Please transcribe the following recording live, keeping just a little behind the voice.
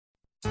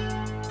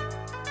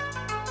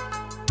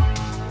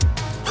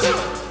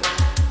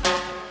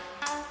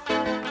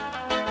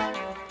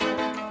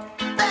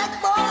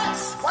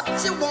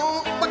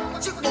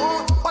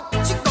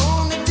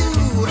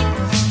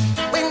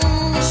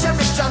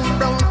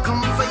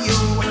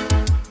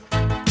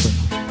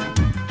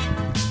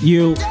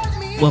You,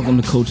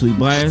 welcome to Culturally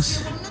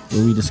Biased,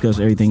 where we discuss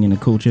everything in the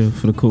culture,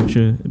 for the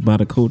culture, by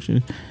the culture,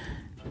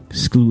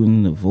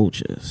 excluding the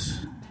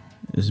vultures.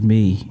 It's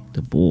me,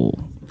 the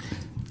bull.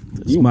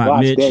 It's you my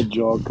watch Mitch. that,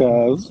 Joe,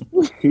 cuz.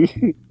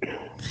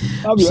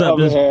 I'm your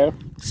other half.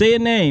 Say your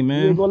name,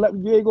 man. You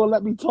ain't gonna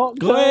let me talk.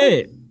 Go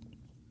ahead.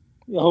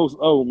 Your host,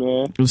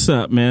 man. What's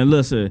up, man?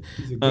 Listen.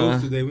 He's a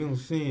ghost today. We don't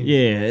see him.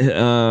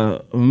 Yeah,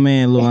 my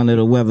man, a little under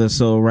the weather.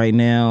 So right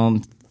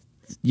now,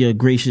 your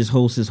gracious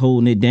host is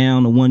holding it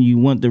down. The one you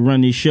want to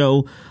run this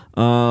show.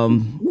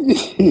 I'm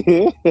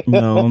here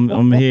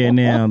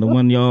now. The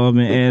one y'all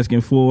been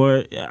asking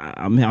for.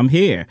 I'm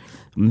here.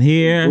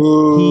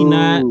 Ooh. He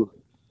not.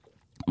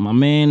 My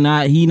man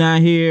not. He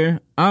not here.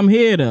 I'm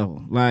here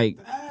though. Like.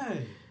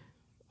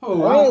 Hey,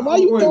 why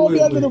you throwing me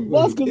under the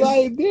bus? Because I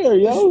ain't there,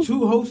 yo. It's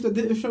two hosts that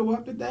didn't show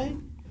up today.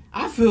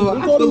 I feel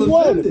only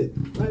offended.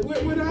 Like,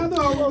 where the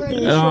other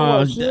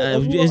hosts?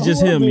 It's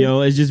just him,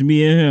 yo. It's just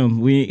me and him.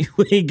 We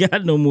ain't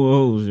got no more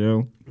hoes,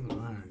 yo.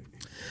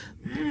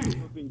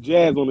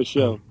 Jazz on the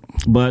show.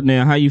 But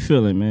now, how you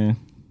feeling, man?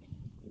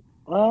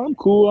 I'm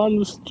cool. I'm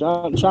just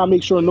trying to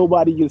make sure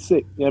nobody gets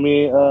sick. You know what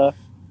I mean?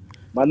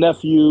 My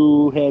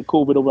nephew had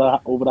COVID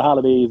over the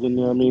holidays, and you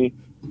know what I mean?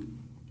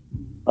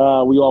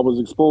 We all was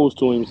exposed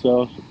to him,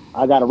 so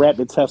I got a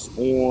rapid test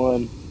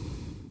on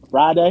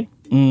Friday.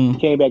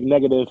 Came back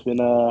negative, and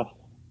I'm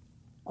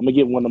gonna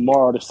get one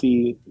tomorrow to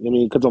see. I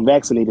mean, because I'm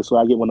vaccinated, so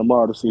I get one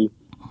tomorrow to see.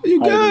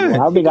 You good?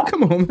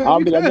 Come on, man. I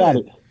don't think I got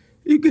it.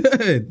 You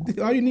good?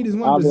 All you need is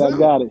one. I don't think I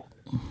got it.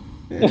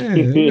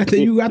 Yeah,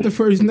 you got the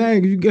first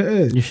nag. You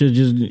good? You should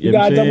just. You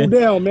gotta double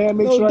down, man.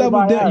 Make sure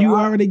double down. everybody. You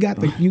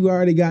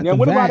already got the. Yeah.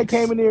 What if I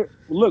came in there?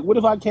 Look, what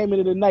if I came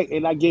in there tonight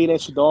and I gave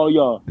that shit to all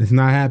y'all? It's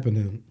not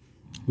happening.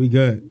 We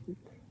good.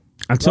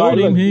 I told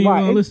him he ain't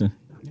gonna listen.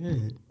 Yeah.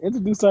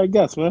 Introduce our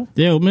guest, man.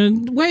 Yo,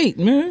 man, wait,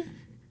 man.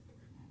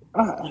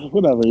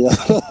 Whatever, yeah.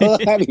 I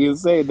didn't even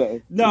say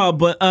that. No,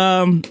 but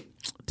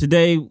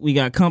today we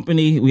got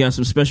company. We got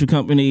some special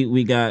company.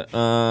 We got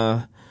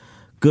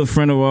good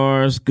friend of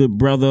ours, good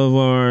brother of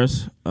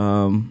ours,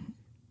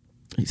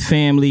 his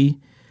family.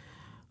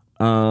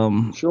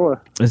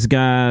 Sure. As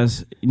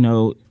guys,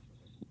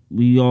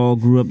 we all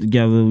grew up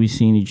together. We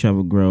seen each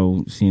other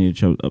grow, seen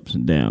each other ups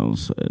and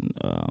downs, and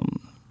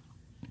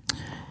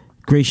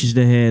gracious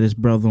to have his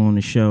brother on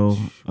the show.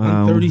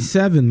 I'm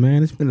 37,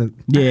 man. It's been a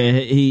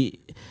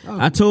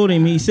I told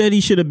him. He said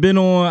he should have been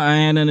on. I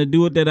had nothing to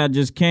do with that. I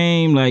just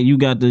came. Like you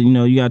got to,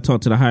 you got to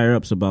talk to the higher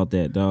ups about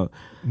that, dog.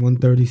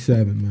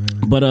 137, man.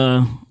 But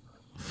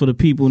for the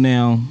people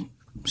now,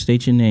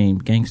 state your name,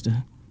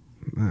 gangster.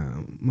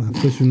 My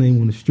official name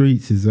on the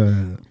streets is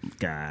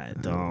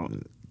God,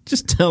 dog.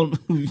 Just tell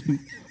me.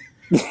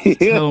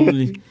 Tell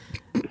me.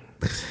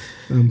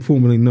 I'm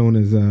formerly known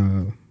as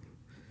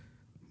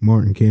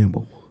Martin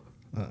Campbell.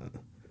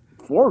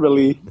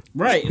 Formerly,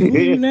 right? Who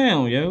you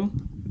now, yo?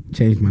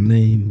 Changed my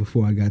name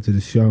before I got to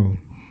the show.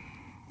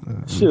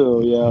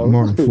 Chill, yo.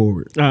 Martin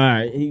Forward. All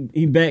right,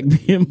 he back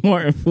being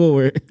Martin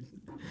Forward.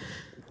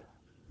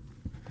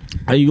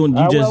 Are you going?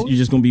 You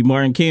just gonna be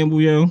Martin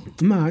Campbell, yo?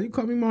 Nah, you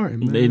call me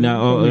Martin, man. They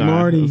not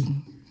Marty.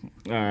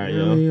 All right,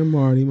 yo. Yeah,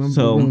 Marty.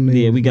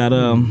 We got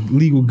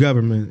legal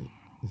government.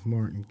 It's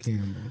Martin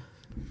Campbell.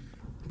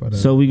 But,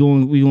 so we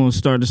going to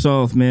start this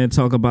off, man.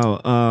 Talk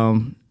about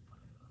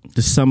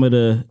some of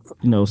the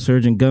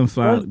surging gun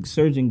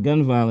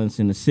violence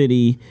in the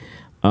city.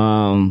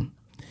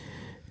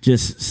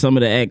 Just some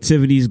of the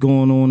activities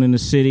going on in the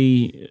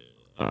city,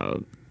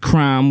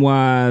 crime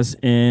wise,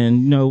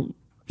 and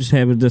just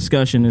have a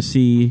discussion and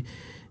see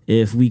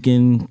if we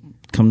can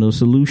come to a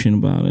solution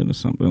about it or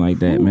something like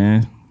that,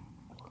 man.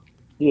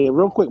 Yeah,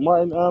 real quick,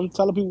 Martin.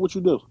 Tell the people what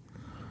you do.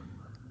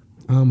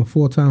 I'm a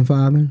full-time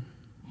father.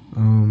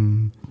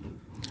 I'm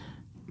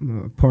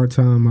a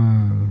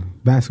part-time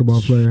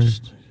basketball player,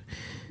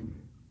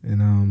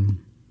 and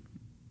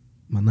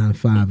my 9 to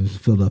 5 is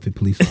Philadelphia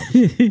police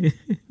officer.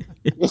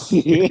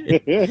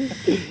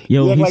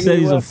 Yo, he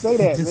says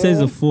he's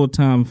a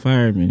full-time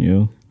fireman,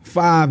 yo.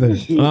 Father.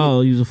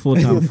 Oh, he's a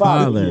full-time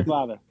father.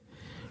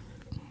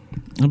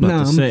 I'm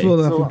a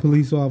Philadelphia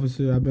police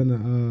officer. I've been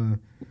a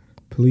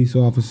police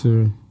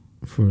officer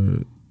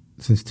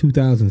since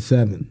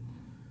 2007.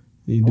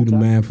 You do the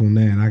math on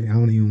that. I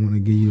don't even want to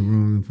give you the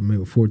wrong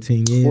information.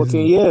 14 years.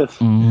 14 years.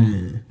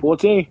 Mm-hmm.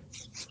 14.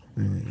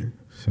 Yeah.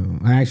 So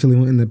I actually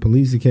went in the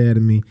police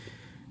academy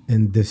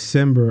in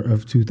December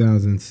of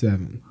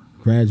 2007.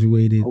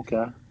 Graduated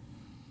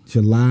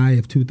July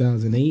of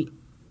 2008.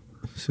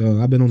 So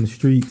I've been on the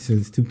street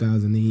since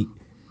 2008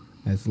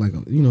 as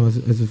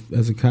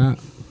as a cop.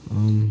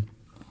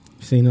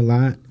 Seen a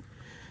lot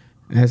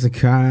as a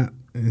cop.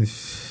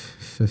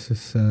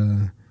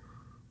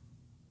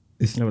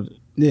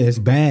 It's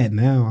bad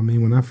now. I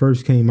mean, when I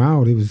first came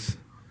out, it was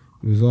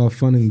all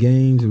fun and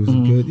games. It was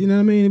good. You know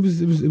what I mean?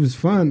 It was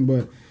fun,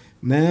 but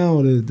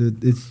now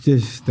it's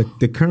just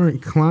the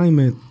current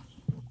climate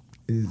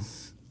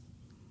is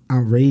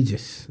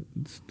outrageous.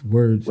 It's the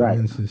words, right?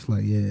 Man. It's just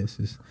like it's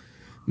just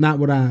not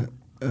what I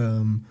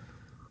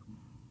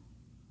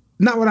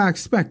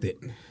expected.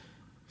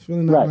 It's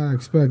really not what I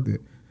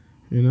expected.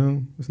 You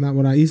know, it's not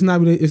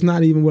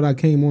even what I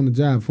came on the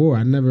job for.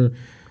 I never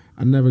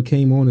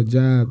came on the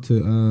job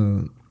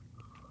to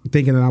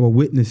thinking that I would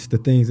witness the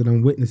things that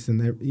I'm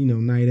witnessing, you know,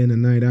 night in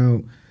and night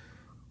out.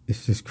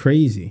 It's just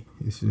crazy.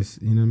 It's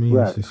just, you know what I mean?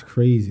 Right. It's just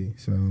crazy.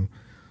 So,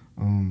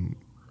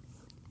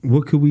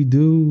 what could we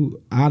do?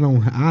 I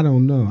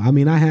don't know. I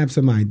mean, I have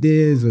some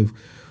ideas of,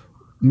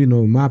 you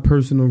know, my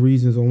personal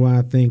reasons on why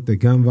I think the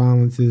gun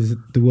violence is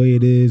the way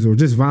it is, or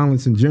just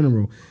violence in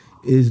general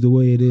is the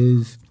way it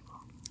is.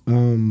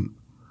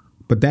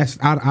 But that's,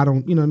 I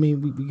don't, you know what I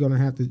mean? We're going to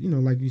have to, you know,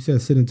 like you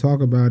said, sit and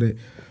talk about it.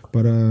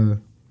 But,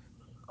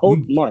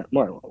 Mark,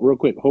 real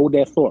quick, hold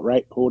that thought,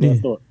 right? Hold that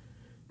thought.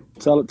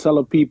 Tell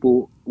the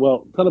people,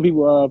 what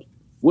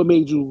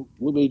made you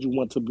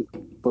want to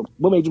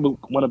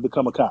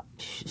become a cop?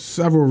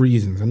 Several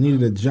reasons. I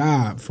needed a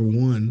job for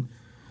one.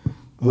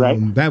 Right.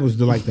 That was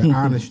the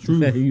honest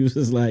truth. He was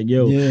just like,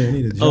 yo, yeah, I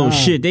need a job. Oh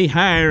shit, they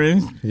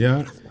hiring.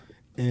 Yeah.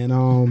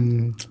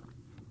 And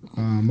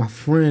my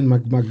friend,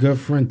 my good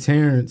friend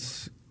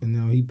Terrence, you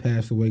know, he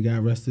passed away, God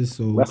rest his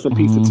soul. Rest in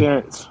peace to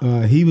Terrence.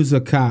 He was a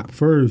cop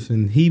first,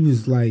 and he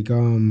was like,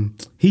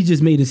 he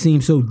just made it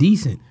seem so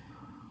decent.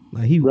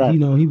 Like you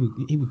know,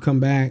 he would come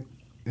back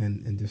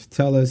and just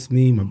tell us,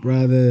 me, my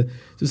brother,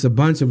 just a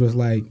bunch of us,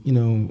 like, you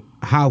know,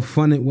 how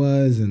fun it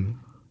was, and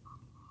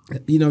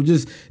you know,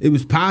 just it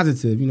was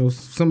positive. You know,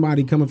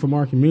 somebody coming from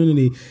our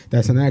community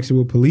that's an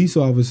actual police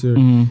officer,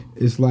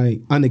 it's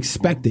like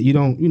unexpected. You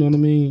know what I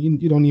mean?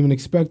 You don't even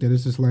expect it.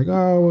 It's just like,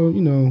 oh, well,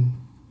 you know,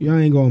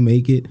 I ain't gonna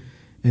make it.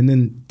 And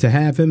then to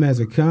have him as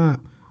a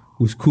cop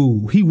was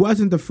cool. He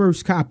wasn't the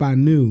first cop I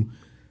knew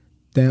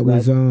that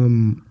was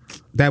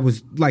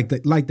like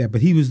that,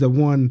 but he was the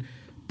one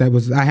that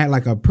was, I had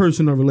like a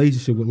personal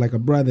relationship with, like a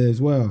brother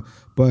as well.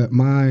 But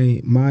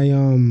my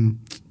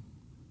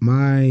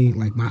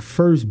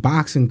first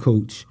boxing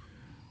coach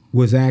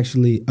was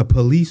actually a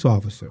police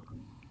officer.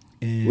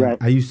 And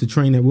I used to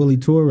train at Willie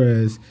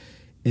Torres,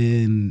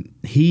 and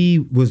he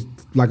was,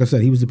 like I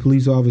said, he was a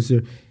police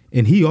officer,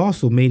 and he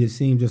also made it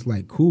seem just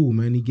like cool,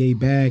 man. He gave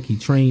back, he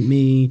trained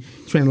me,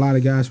 trained a lot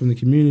of guys from the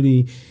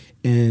community.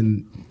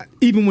 And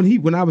even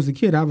when I was a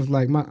kid, I was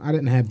like, I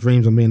didn't have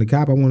dreams of being a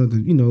cop. I wanted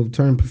to, you know,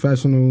 turn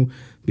professional,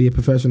 be a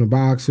professional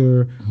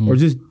boxer, or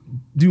just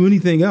do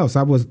anything else.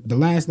 The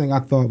last thing I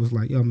thought was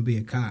like, yo, I'm gonna be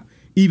a cop.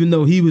 Even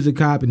though he was a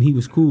cop and he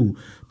was cool.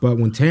 But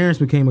when Terrence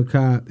became a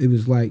cop, it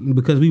was like,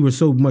 because we were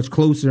so much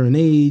closer in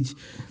age,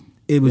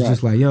 it was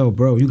just like, yo,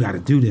 bro, you got to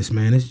do this,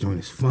 man. This joint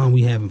is fun.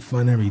 We having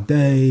fun every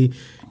day,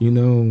 you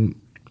know.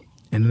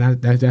 And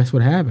that's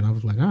what happened. I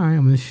was like, all right,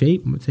 I'm in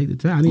shape. I'm going to take the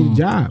time. I need a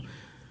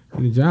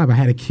job. I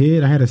had a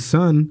kid. I had a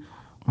son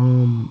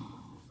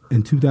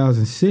in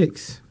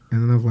 2006.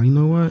 And then I was like, you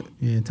know what?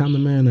 Yeah, time to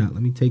man up.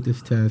 Let me take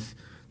this test.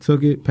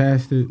 Took it,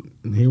 passed it,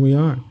 and here we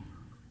are.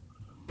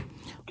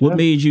 What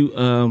made you?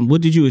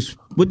 What did you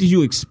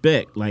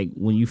expect? Like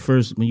when you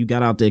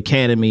got out the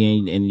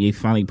academy and they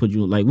finally put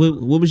you, like, what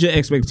was your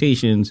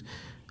expectations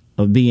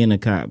of being a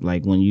cop?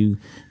 Like when you,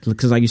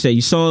 because like you said,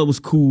 you saw it was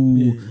cool.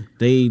 Yeah.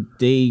 They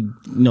you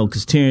know,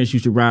 because Terrence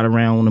used to ride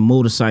around on a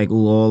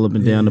motorcycle all up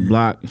and down the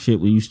block and shit.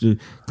 We used to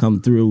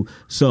come through.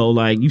 So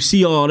like you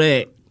see all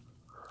that.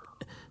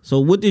 So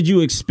what did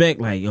you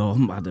expect? Like, yo,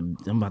 I'm out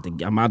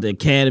the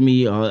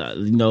academy, or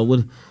you know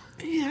what?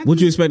 What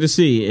you expect to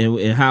see,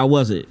 and how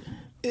was it?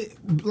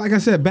 Like I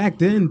said, back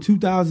then,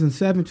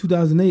 2007,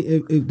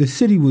 2008, the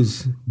city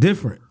was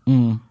different.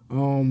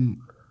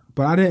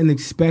 But I didn't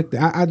expect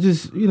it. I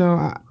just, you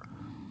know,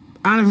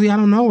 honestly, I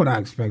don't know what I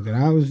expected.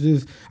 I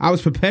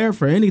was prepared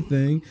for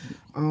anything.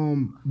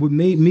 What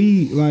made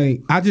me,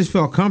 like, I just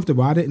felt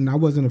comfortable. I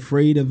wasn't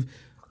afraid of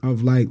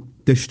like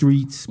the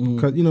streets,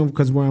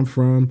 because where I'm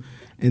from.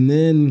 And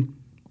then,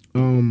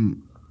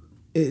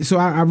 so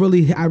I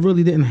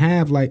really didn't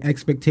have like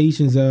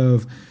expectations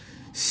of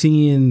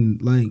seeing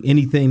like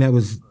anything that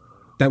was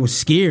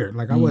scared.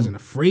 Like I wasn't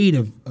afraid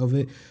of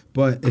it.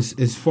 But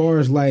as far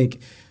as like,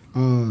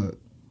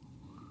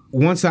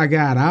 once I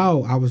got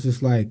out, I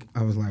was like,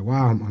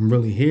 wow, I'm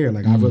really here.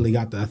 Like I really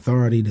got the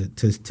authority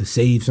to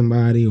save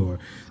somebody or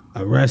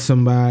arrest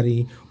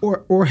somebody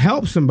or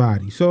help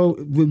somebody. So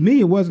with me,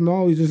 it wasn't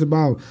always just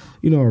about,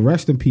 you know,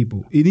 arresting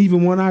people. And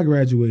even when I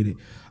graduated,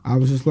 I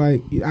was just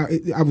like,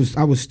 I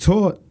was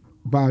taught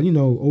by, you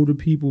know, older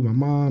people, my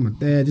mom, my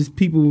dad, just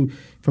people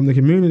from the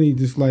community,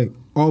 just like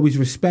always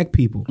respect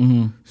people.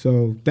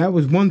 So that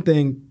was one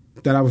thing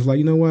that I was like,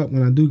 you know what,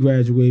 when I do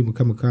graduate and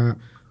become a cop,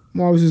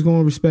 I'm always just going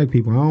to respect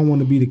people. I don't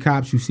want to be the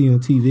cops you see on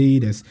TV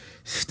that's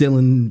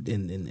stealing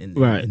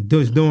and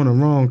just doing the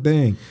wrong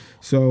thing.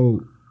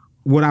 So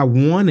what I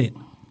wanted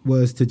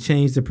was to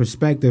change the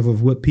perspective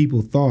of what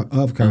people thought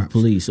of cops. Of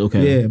police,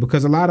 okay. Yeah,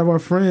 because a lot of our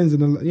friends,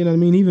 and you know what I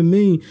mean, even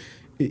me,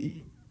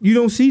 you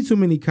don't see too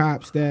many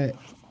cops that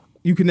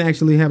you can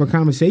actually have a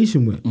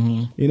conversation with.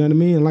 You know what I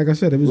mean? And like I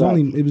said, it was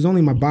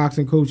only my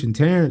boxing coach and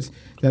Terrence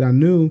that I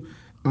knew.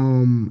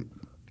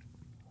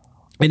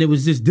 And it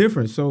was just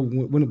different. So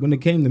when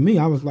it came to me,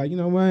 I was like, you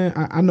know, man,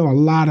 I know a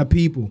lot of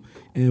people.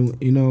 And,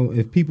 you know,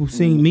 if people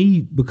seen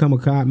me become a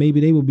cop, maybe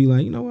they would be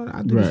like, you know what,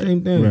 I do the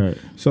same thing. Right.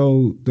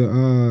 So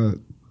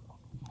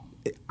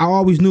I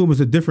always knew it was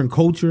a different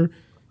culture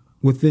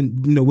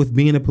within, you know, with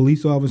being a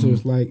police officer.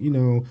 It's like, you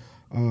know,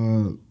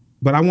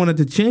 but I wanted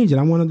to change it.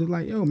 I wanted to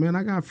like, yo, man,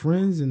 I got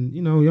friends and,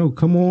 you know,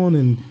 come on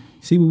and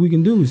see what we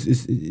can do.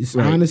 It's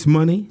honest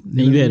money. And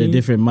you had a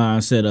different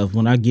mindset of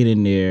when I get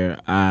in there,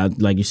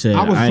 like you said,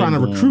 I was trying to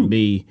recruit.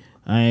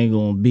 I ain't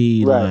gonna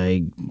be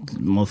like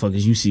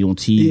motherfuckers you see on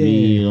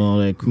TV and all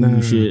that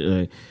cool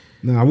shit.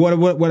 Like,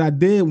 what I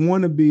did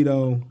want to be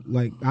though,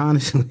 like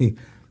honestly,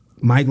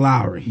 Mike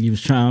Lowry. You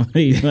was trying to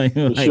be like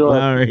Mike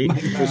Lowry.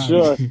 For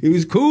sure. He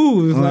was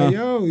cool. It was like,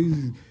 yo,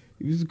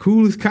 he was the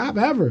coolest cop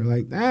ever.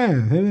 Like,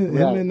 damn, him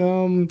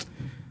and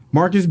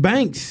Marcus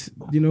Banks,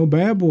 you know,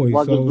 bad boys.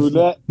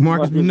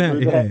 Marcus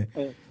Brunette,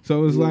 yeah.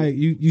 So it's like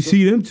you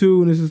see them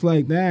two, and it's just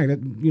like that.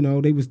 You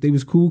know, they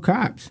was cool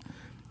cops.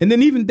 And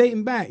then even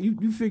dating back,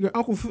 you figure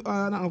not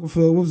Uncle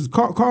Phil, what was it?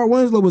 Carl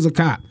Winslow was a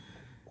cop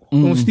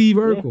on Steve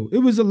Urkel. Yeah.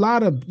 It was a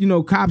lot of, you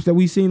know, cops that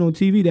we seen on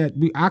TV that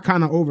I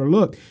kind of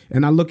overlooked,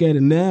 and I look at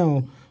it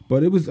now.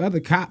 But it was other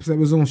cops that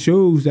was on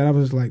shows that I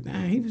was like,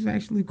 nah, he was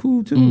actually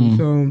cool too.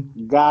 So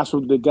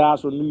the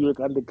guys from New York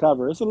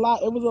Undercover. It's a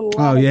lot. It was a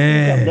lot. Oh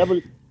yeah.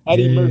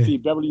 Eddie Murphy,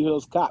 Beverly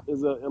Hills Cop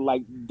is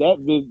like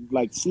that.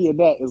 Like seeing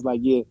that is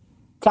like, yeah,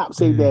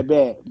 cops ain't that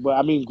bad. But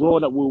I mean,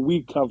 growing up where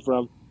we come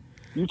from,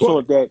 you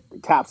thought that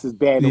cops is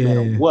bad no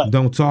matter what.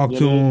 Don't talk to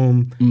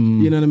them.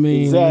 You know what I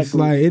mean? Exactly. It's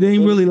like it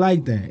ain't really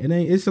like that. It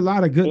ain't. It's a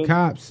lot of good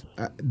cops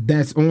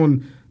that's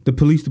on the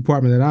police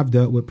department that I've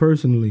dealt with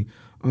personally.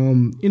 You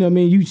know what I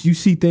mean? You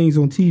see things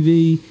on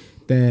TV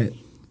that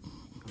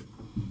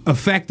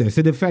affect us.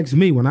 It affects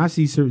me when I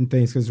see certain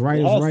things because right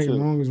is right and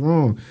wrong is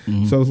wrong.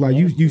 So it's like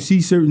you see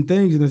certain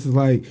things and it's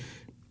like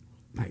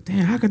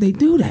damn, how could they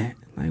do that?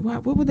 Like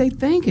what were they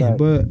thinking? Right.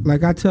 But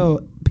like I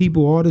tell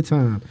people all the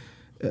time,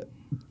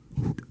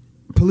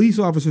 police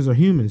officers are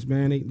humans,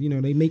 man.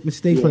 They make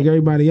mistakes like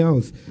everybody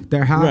else.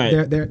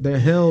 They're they're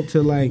held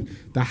to like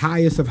the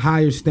highest of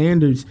higher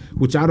standards,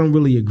 which I don't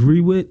really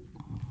agree with.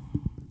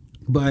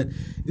 But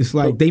it's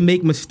like they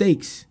make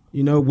mistakes.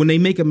 You know, when they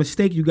make a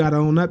mistake, you got to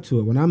own up to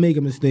it. When I make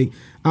a mistake,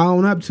 I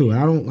own up to it.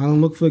 I don't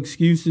look for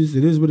excuses.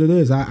 It is what it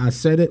is. I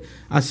said it.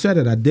 I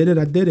did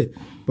it.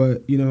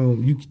 But you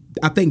know,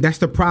 I think that's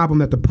the problem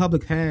that the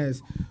public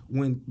has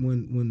when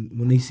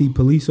they see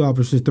police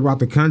officers throughout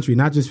the country,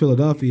 not just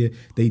Philadelphia.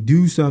 They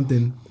do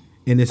something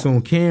and it's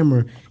on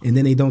camera, and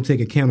then they don't take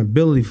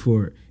accountability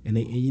for it, and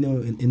they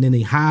and then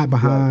they hide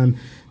behind.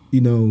 You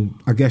know,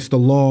 I guess the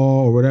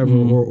law or whatever,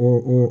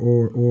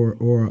 or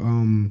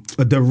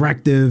a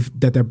directive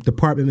that the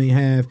department may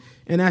have,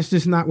 and that's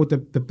just not what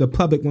the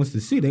public wants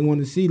to see. They want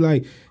to see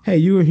like, hey,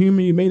 you're a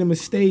human, you made a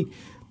mistake,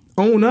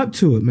 own up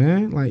to it,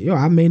 man. Like, yo,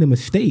 I made a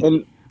mistake.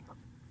 And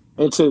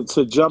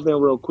to jump in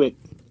real quick,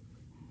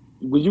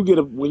 when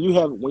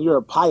you're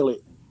a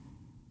pilot,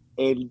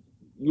 and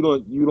you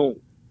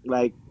don't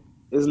like.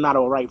 It's not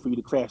all right for you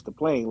to crash the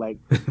plane. Like,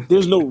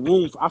 there's no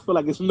room. I feel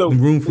like there's no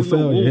room for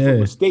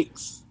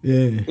mistakes.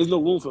 Yeah, there's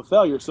no room for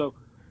failure. So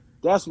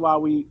that's why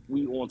we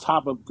on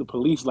top of the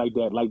police like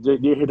that. Like they're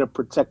here to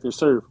protect and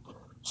serve.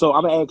 So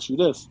I'm gonna ask you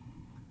this: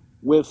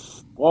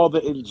 with all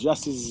the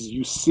injustices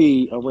you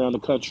see around the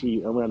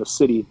country, around the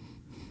city,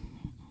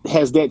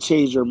 has that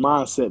changed your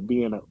mindset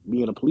being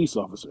a police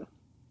officer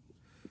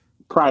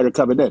prior to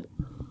coming in?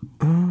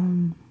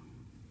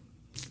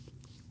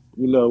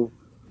 You know.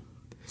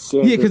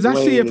 Yeah, because I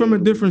see it from a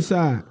different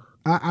side.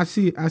 I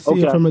see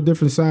it from a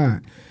different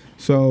side.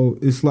 So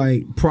it's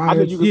like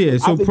prior to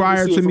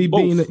me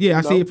being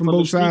I see it from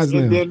both sides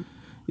now.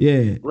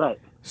 Then, right.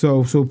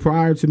 So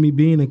prior to me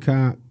being a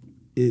cop,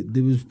 it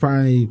was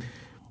probably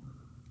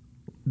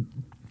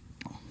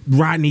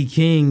Rodney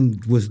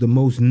King was the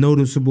most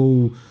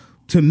noticeable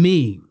to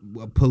me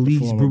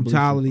police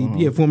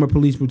brutality. Former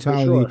police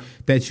brutality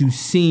that you've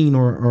seen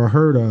or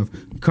heard of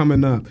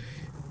coming up.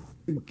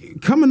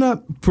 Coming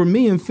up for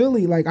me in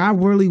Philly, like I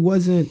really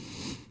wasn't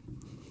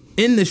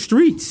in the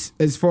streets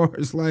as far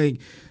as like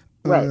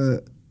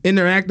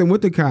interacting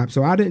with the cops,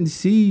 so I didn't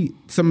see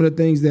some of the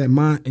things that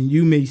mine and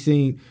you may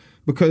see.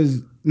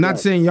 Because not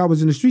saying y'all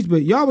was in the streets,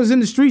 but y'all was in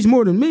the streets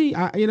more than me.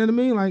 You know what I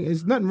mean? Like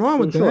it's nothing wrong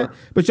with that,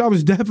 but y'all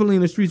was definitely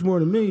in the streets more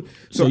than me.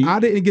 So I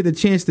didn't get a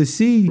chance to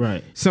see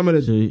some of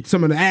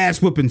the ass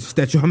whoopings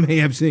that y'all may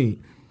have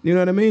seen. You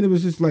know what I mean? It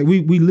was just like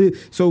we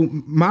live. So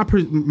my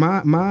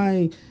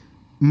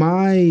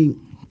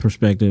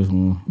perspective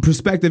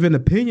and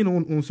opinion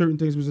on certain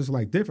things was just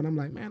like different. I'm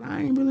like, man,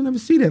 I ain't really never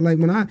see that. Like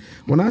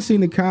when I seen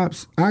the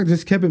cops, I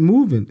just kept it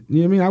moving.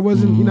 You know what I mean? I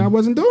wasn't I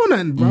wasn't doing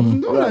nothing. I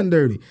wasn't doing nothing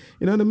dirty.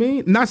 You know what I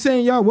mean? Not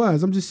saying y'all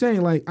was. I'm just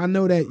saying like I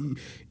know that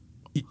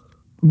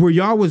where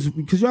y'all was,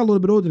 because y'all a little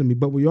bit older than me,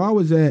 but where y'all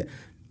was at,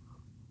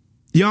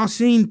 y'all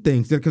seen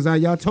things that because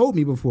y'all told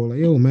me before, like,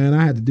 yo, man,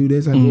 I had to do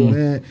this, I do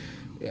that.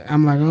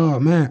 I'm like, oh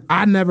man,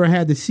 I never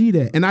had to see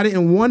that, and I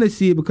didn't want to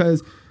see it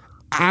because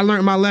I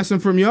learned my lesson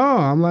from y'all.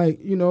 I'm like,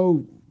 you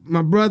know,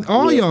 my brother,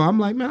 all y'all. I'm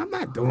like, man, I'm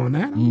not doing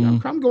that.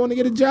 I'm going to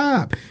get a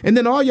job. And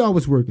then all y'all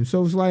was working.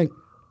 So it's like,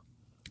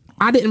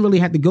 I didn't really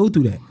have to go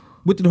through that.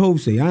 What did Hov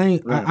say? I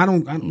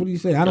don't. What do you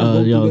say? I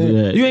don't go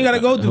through that. You ain't got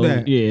to go through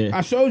that. Yeah. I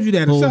showed you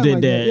that. Hov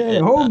did that. Yeah,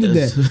 Hov did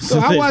that. So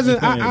I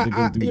wasn't.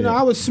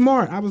 I was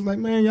smart. I was like,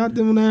 man, y'all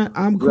doing that.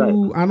 I'm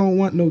cool. Right. I don't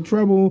want no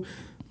trouble.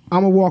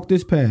 I'm gonna walk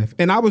this path.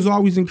 And I was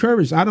always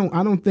encouraged. I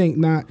don't think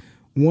not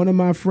one of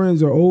my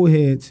friends or old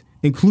heads,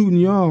 including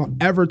y'all,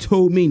 ever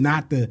told me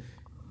not to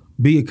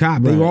be a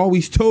cop. Right. They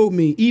always told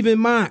me, even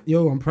mine,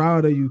 I'm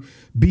proud of you.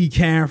 Be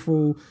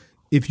careful.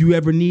 If you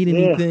ever need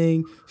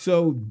anything.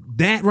 So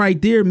that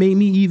right there made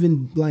me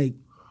even like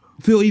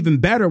feel even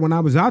better when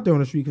I was out there on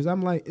the street, because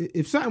I'm like,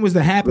 if something was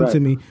to happen to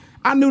me,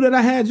 I knew that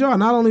I had y'all.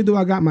 Not only do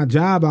I got my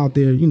job out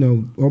there,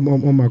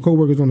 on my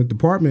coworkers on the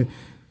department,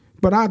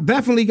 but I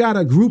definitely got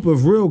a group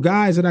of real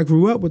guys that I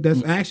grew up with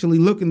that's actually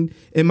looking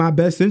in my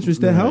best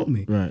interest to help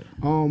me. Right.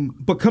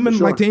 But coming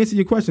like to answer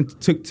your question,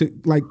 to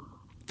like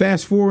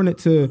fast forwarding it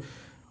to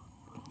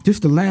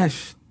just the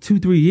last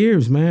 2-3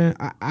 years, man,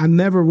 I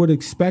never would have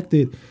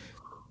expected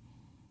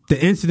the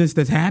incidents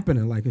that's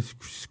happening. Like, it's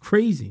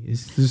crazy.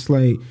 It's just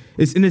like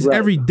it's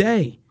every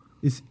day.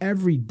 It's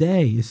every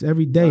day. It's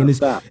every day, and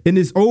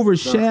it's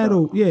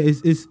overshadowed. Yeah,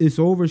 it's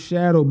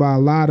overshadowed by a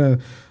lot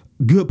of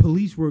good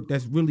police work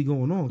that's really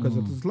going on, because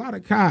there's a lot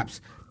of cops.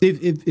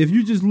 If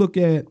you just look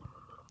at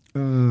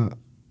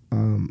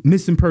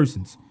missing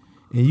persons,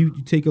 and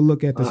you take a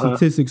look at the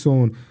statistics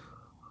on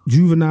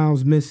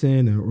juveniles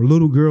missing or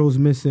little girls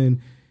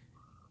missing,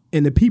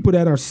 and the people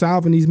that are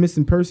solving these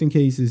missing person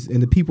cases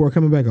and the people are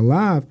coming back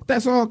alive,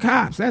 that's all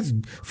cops. That's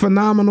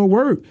phenomenal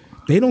work.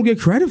 They don't get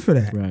credit for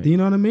that. Right. You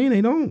know what I mean?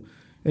 They don't.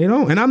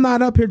 And I'm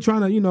not up here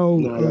trying to,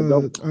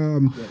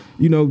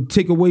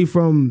 take away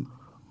from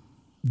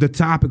the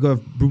topic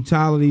of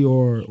brutality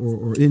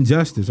or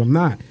injustice. I'm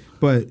not.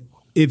 But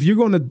if you're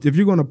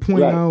gonna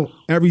point out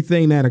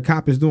everything that a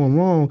cop is doing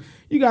wrong,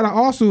 you gotta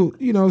also,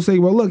 say,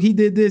 well, look, he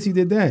did this, he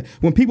did that.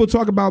 When people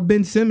talk about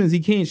Ben Simmons, he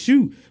can't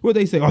shoot. What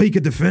they say? Oh, he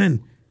could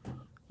defend.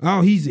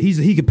 Oh,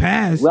 he could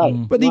pass,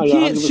 but he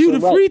can't shoot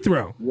a free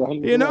throw.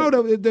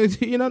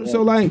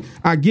 So like,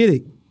 I get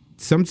it.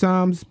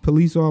 Sometimes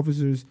police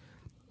officers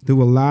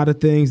do a lot of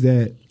things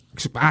that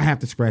I have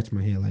to scratch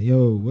my head like,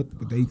 yo, what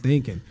they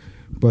thinking?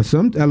 But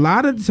a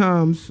lot of the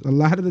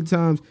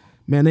times,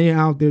 man, they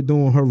out there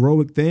doing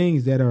heroic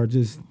things that are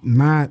just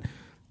not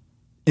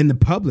in the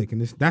public, and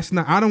that's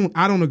not. I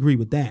don't agree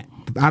with that.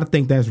 I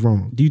think that's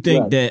wrong. Do you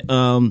think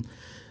that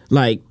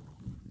like?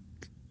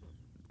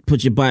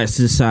 Put your bias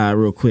to the side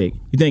real quick.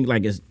 You think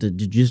like it's the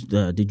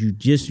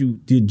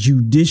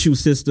judicial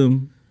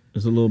system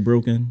is a little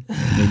broken,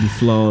 maybe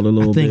flawed a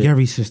little bit? I think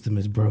every system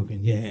is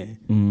broken. Yeah,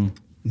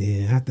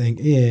 yeah. I think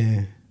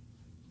yeah.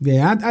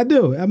 I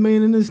do. I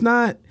mean, and it's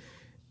not.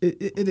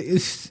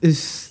 It's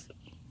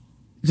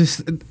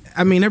just.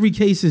 I mean, every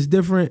case is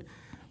different,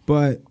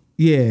 but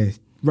yeah.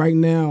 Right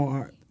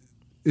now,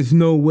 there's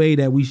no way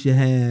that we should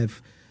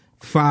have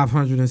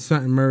 500 and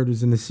something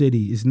murders in the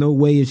city. There's no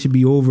way it should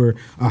be over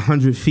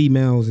 100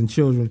 females and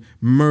children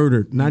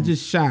murdered, not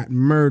just shot,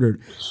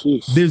 murdered.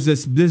 Jeez.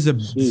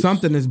 There's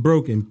something that's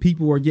broken.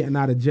 People are getting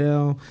out of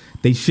jail.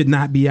 They should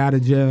not be out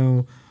of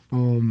jail.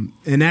 And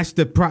that's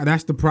the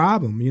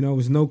problem.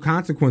 There's no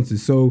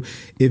consequences. So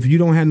if you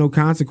don't have no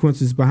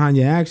consequences behind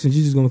your actions,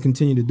 you're just going to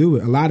continue to do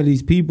it. A lot of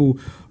these people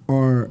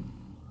are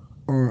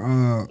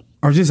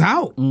just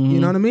out. You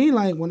know what I mean?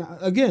 Like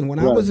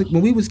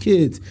when we was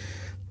kids.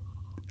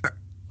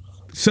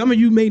 Some of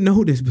you may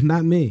know this, but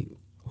not me.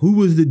 Who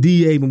was the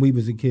DA when we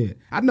was a kid?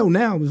 I know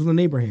now it was Lynn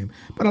Abraham,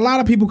 but a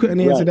lot of people couldn't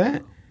answer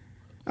that.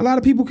 A lot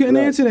of people couldn't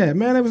answer that,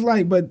 man. It was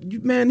like, but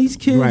man, these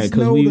kids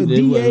know the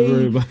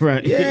DA.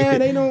 Yeah,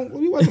 they don't.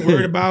 We wasn't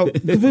worried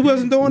about. We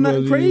wasn't doing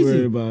nothing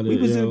crazy.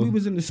 We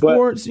was in the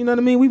sports. You know what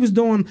I mean? We was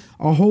doing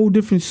a whole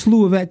different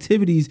slew of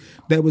activities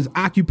that was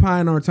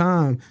occupying our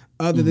time,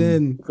 other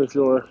than for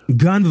sure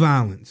gun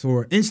violence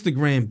or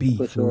Instagram beef.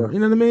 For sure. Or, you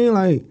know what I mean?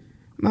 Like,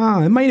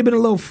 nah, it might have been a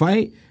little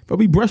fight, but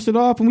we brushed it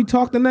off and we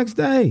talked the next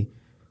day.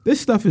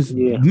 This stuff is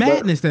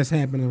madness that's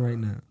happening right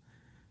now.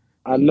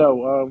 I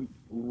know.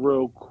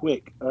 Real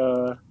quick,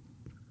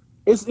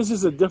 it's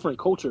just a different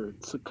culture.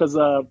 Because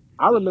I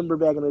remember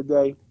back in the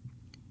day,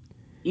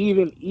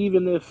 even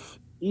if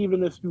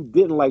you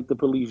didn't like the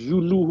police,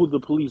 you knew who the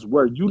police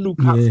were. You knew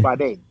cops by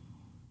name.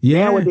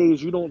 Yeah.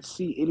 Nowadays, you don't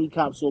see any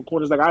cops on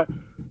corners. Like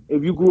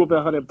if you grew up in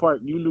Huntington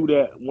Park, you knew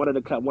that one of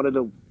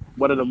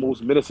the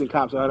most menacing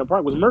cops in Huntington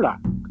Park was Murdoch.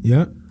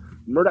 Yeah.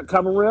 Murdoch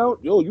coming around,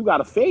 you got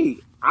to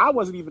fade. I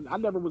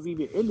never was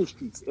even in the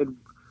streets, and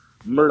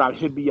Murdoch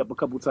hit me up a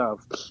couple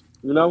times.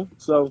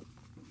 So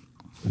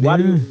why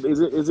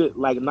is it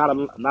like not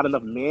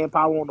enough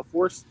manpower on the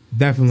force?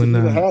 Definitely not.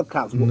 Even have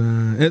cops.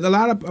 Nah, a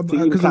lot of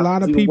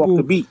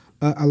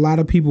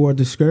people are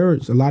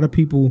discouraged. A lot of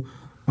people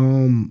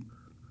don't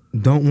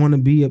want to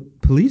be a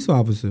police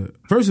officer.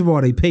 First of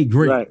all, they pay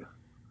great. Right.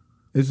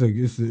 It's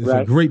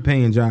a great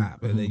paying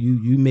job.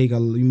 You make a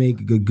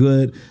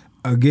good,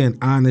 again,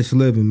 honest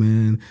living,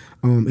 man.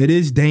 It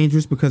is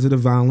dangerous because of the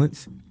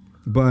violence.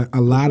 but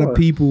a lot of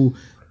people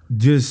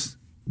just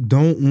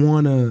don't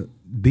want to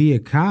be a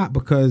cop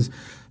because,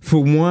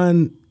 for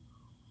one,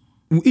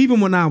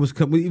 even when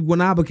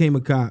I became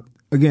a cop,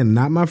 again,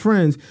 not my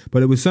friends,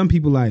 but it was some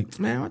people like,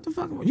 man, what the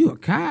fuck? You a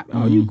cop?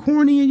 Oh, you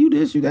corny and you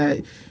this, you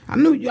that. I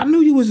knew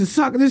you was a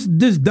sucker.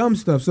 This dumb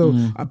stuff. So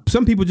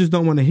some people just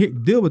don't want to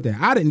deal with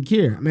that. I didn't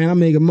care, man. I'm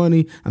making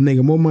money. I'm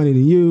making more money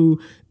than you,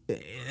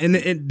 and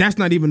that's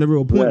not even the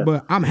real point. Yeah.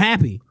 But I'm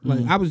happy. Like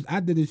I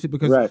did this shit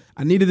because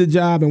I needed a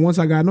job, and once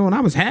I got on,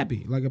 I was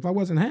happy. Like if I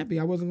wasn't happy,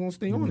 I wasn't gonna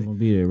stay on it.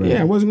 Be there, right?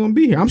 Yeah, I wasn't gonna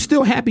be here. I'm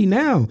still happy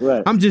now.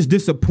 Right. I'm just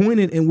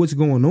disappointed in what's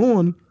going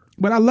on.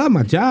 But I love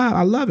my job.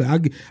 I love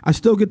it. I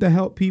still get to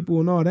help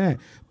people and all that.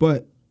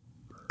 But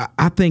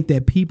I think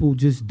that people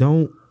just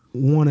don't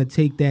want to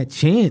take that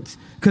chance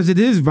because it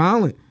is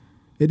violent.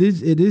 It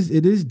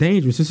is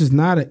dangerous. This is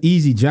not an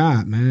easy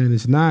job, man.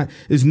 It's not.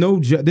 It's no.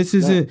 This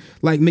isn't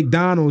like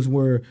McDonald's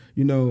where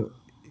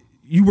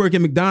you work at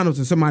McDonald's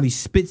and somebody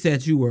spits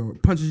at you or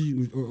punches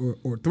you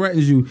or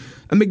threatens you.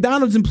 A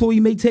McDonald's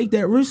employee may take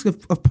that risk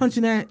of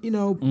punching that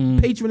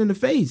patron in the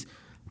face.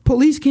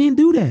 Police can't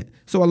do that.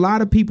 So a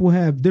lot of people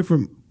have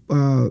different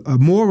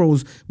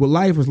morals with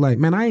life. It's like,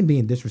 man, I ain't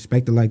being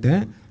disrespected like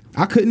that.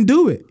 I couldn't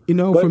do it.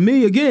 For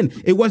me, again,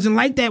 it wasn't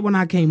like that when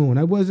I came on.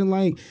 It wasn't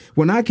like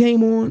when I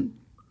came on,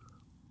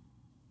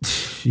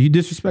 you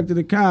disrespected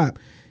a cop.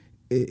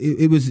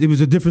 It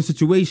was a different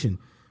situation.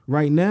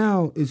 Right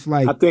now, it's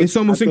like it's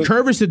almost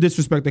encouraged to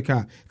disrespect the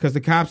cop because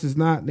the cops is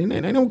not. They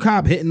ain't no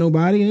cop hitting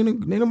nobody.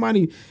 Ain't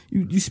nobody.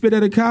 You spit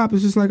at a cop.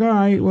 It's just like, all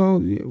right,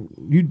 well,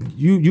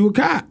 you a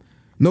cop.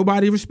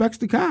 Nobody respects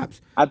the cops.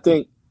 I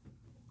think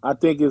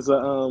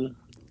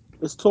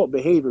it's taught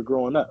behavior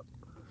growing up.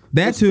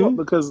 That too,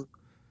 because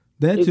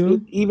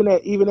even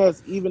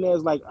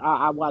as like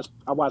I watch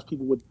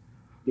people with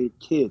their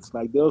kids.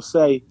 Like they'll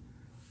say,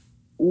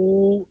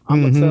 "Ooh,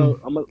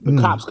 the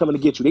cops coming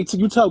to get you."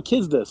 You tell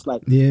kids this,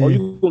 like, or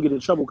you gonna get in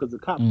trouble because the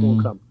cops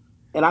gonna come.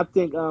 And I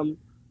think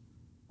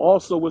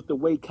also with the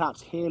way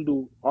cops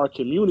handle our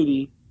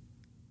community,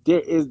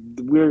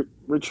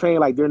 we're trained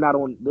like they're not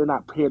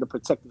here to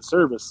protect the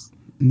service.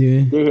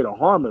 Yeah, they're here to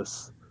harm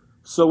us.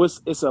 So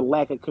it's a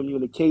lack of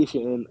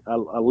communication and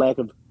a lack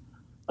of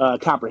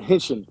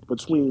comprehension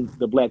between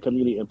the black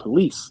community and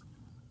police.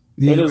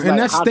 Yeah, and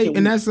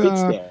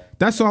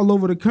that's all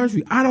over the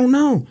country. I don't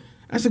know.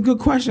 That's a good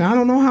question. I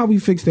don't know how we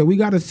fix that. We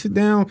got to sit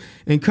down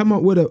and come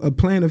up with a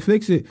plan to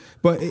fix it.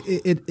 But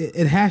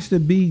it has to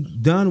be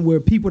done where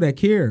people that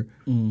care,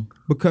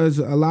 because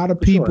a lot of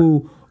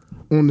people.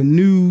 On the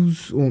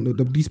news,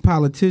 these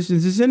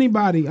politicians, is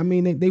anybody, I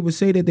mean, they would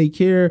say that they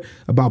care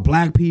about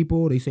black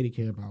people. They say they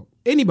care about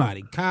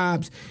anybody,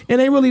 cops,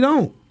 and they really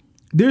don't.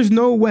 There's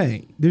no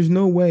way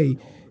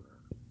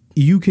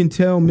you can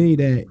tell me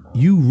that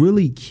you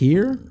really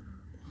care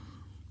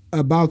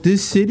about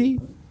this city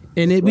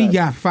and we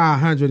got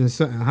 500 and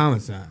something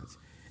homicides.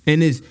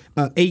 And it's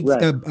a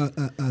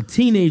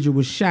teenager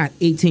was shot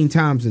 18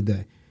 times a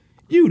day.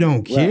 You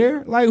don't care.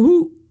 Right. Like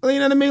who? You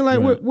know what I mean?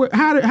 Like,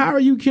 how are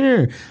you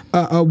caring?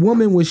 A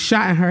woman was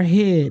shot in her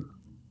head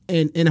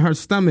and in her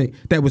stomach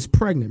that was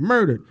pregnant,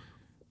 murdered.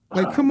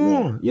 Like, come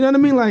on. You know what I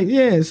mean? Like,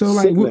 yeah. So,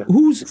 like,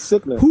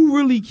 who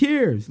really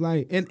cares?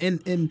 Like,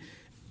 and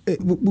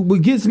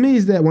what gets me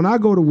is that when I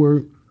go to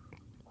work,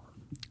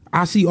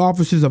 I see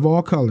officers of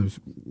all colors,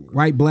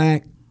 white,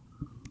 black,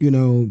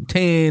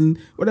 tan,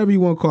 whatever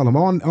you want to call them,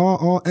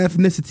 all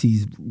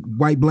ethnicities,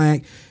 white,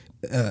 black,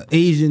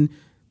 Asian,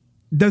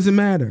 doesn't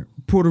matter,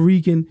 Puerto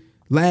Rican,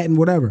 Latin,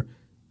 whatever,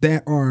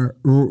 that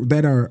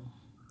are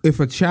if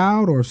a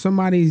child or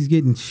somebody's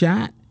getting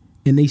shot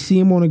and they see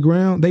him on the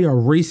ground, they are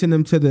racing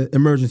them to the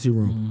emergency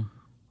room.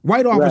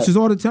 White officers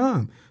all the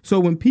time. So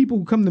when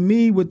people come to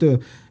me with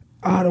the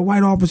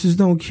white officers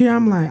don't care,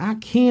 I'm like, I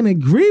can't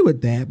agree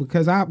with that,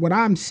 because what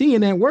I'm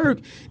seeing at work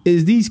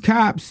is these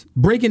cops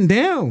breaking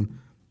down.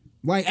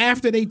 Like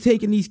after they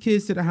taking these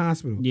kids to the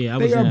hospital, they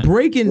are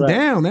breaking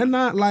down. They're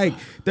not like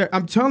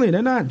I'm telling you,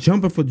 they're not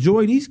jumping for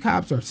joy. These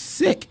cops are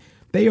sick.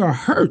 They are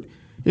hurt.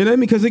 You know what I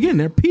mean? Because again,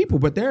 they're people,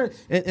 but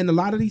and a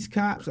lot of these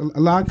cops, a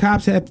lot of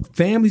cops have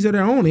families of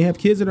their own. They have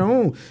kids of their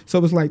own.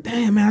 So it's like,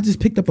 damn, man, I just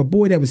picked up a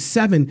boy that was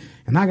 7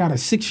 and I got a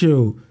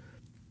 6-year-old.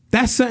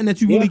 That's something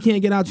that you really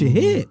can't get out your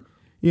head,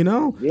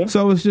 Yeah.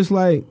 So it's just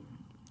like,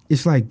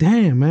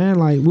 damn, man,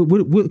 like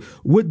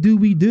what do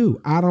we do?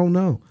 I don't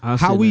know. That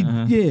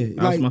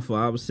was my fault.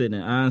 I was sitting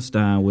in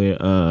Einstein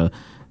where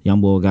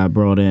young boy got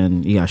brought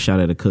in. He got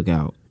shot at a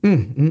cookout.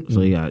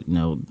 So he got,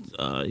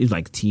 he was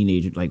like a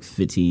teenager, like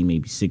 15,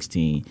 maybe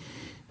 16,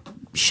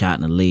 shot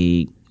in the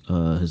leg.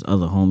 His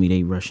other homie,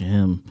 they rushing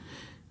him.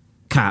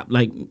 Cop,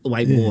 like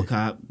white boy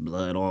cop,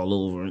 blood all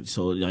over.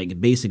 So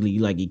like basically,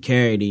 like he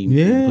carried him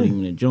and put him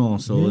in the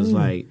joint. So it's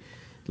like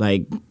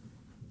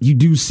you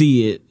do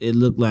see it. It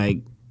looked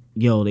like,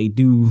 they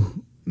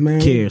do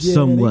care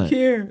somewhat.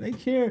 They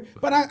care.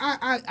 But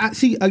I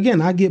see,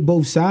 again, I get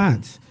both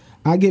sides.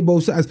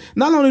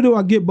 Not only do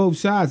I get both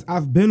sides,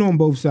 I've been on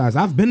both sides.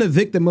 I've been a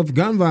victim of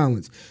gun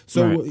violence.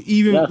 So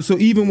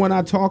even when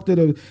I talk to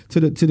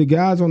the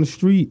guys on the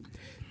street,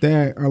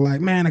 that are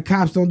like, man, the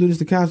cops don't do this,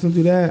 the cops don't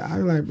do that.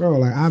 I'm like, bro,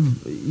 like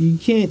you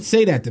can't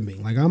say that to me.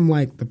 Like I'm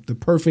like the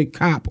perfect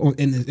cop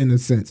in a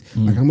sense.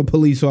 Like I'm a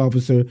police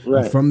officer.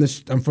 Right.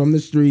 I'm from the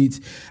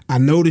streets. I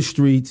know the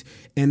streets,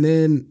 and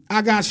then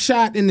I got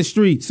shot in the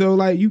street. So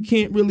like you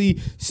can't really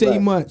say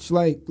much.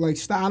 Like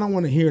stop. I don't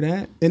want to hear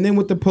that. And then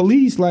with the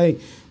police, like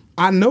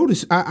I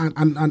notice I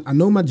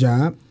know my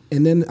job,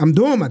 and then I'm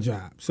doing my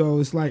job.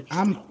 So it's like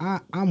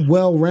I'm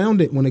well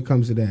rounded when it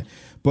comes to that,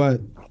 but.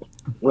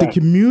 The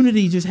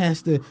community just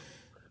has to.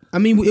 I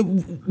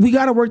mean, we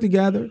got to work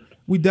together.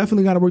 We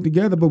definitely got to work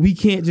together, but we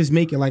can't just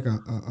make it like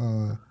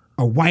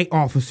a white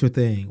officer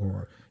thing,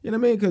 or you know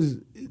what I mean? Because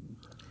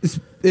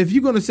if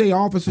you're gonna say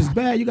officers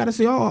bad, you got to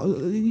say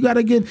you got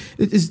to get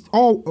it's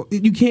all.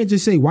 You can't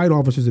just say white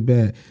officers are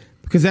bad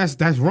because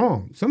that's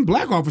wrong. Some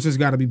black officers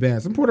got to be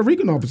bad. Some Puerto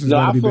Rican officers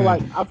got to be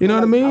bad. You know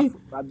what I mean?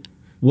 I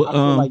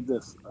feel like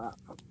this.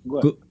 Go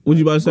ahead. What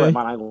you about to say?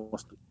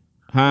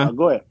 Huh?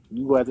 Go ahead.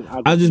 You go ahead.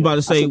 I was just about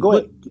to say,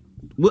 what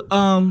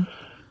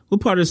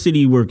part of the city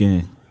you work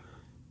in?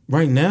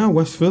 Right now,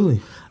 West Philly.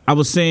 I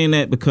was saying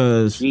that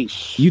because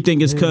you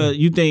think it's cause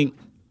you think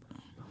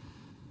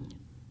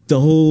the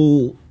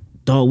whole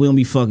dog we don't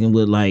be fucking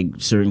with like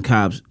certain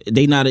cops.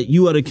 They not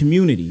you are the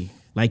community.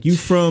 Like you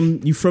from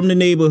the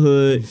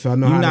neighborhood. So I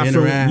know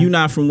you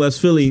not from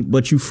West Philly,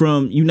 but you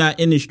not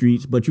in the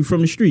streets, but you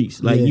from the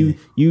streets. Like you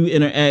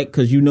interact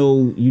because you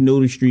know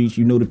the streets,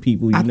 you know the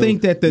people. You know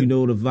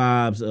the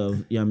vibes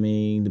of I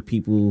mean the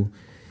people.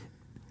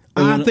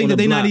 I think that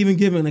they're not even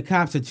giving the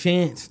cops a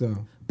chance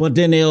though. But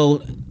then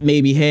they'll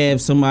maybe have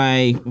some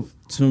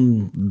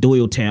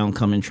Doylestown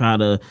come and try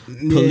to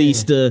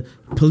police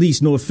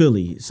North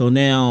Philly. So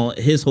now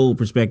his whole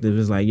perspective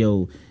is like,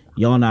 yo,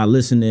 y'all not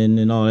listening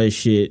and all that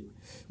shit.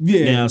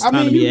 Yeah, now it's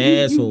time to be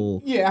an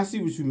asshole. I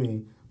see what you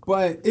mean,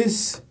 but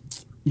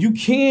you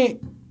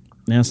can't.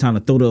 Now it's time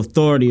to throw the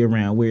authority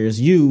around. Whereas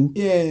you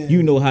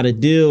know how to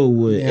deal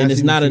with, and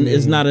it's not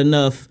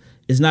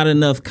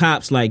enough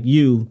cops like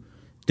you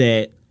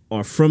that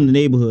are from the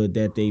neighborhood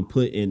that they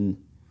put in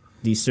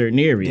these certain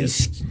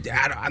areas.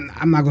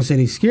 I'm not gonna say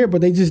they're scared,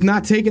 but they just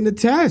not taking the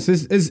test.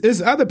 It's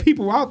other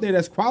people out there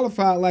that's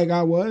qualified like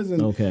I was,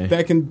 and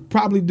that can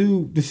probably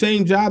do the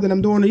same job that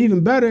I'm doing or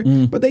even better,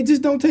 but they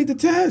just don't take the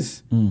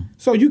test.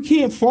 So you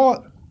can't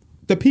fault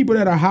the people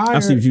that are hired I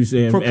see what you're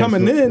saying. for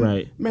coming in.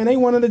 Right. Man, they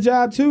wanted a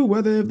job too,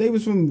 whether if they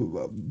was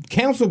from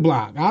council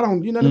block. I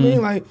don't, you know what I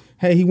mean? Like,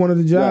 hey, he wanted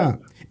a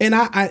job, and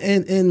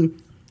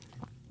and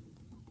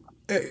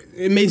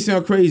it may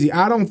sound crazy.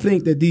 I don't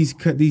think that these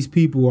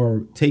people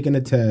are taking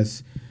a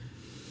test,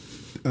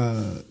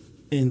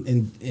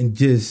 and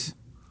just.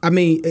 I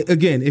mean,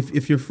 again,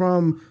 if you're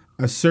from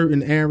a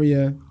certain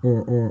area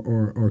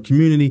or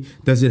community,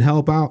 does it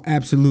help out?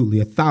 Absolutely,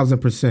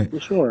 1,000%. For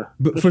sure.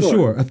 But for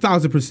sure,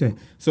 1,000%.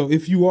 So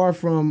if you are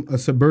from a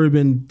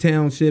suburban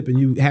township and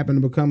you happen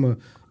to become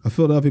a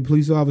Philadelphia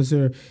police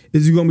officer,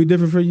 is it going to be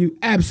different for you?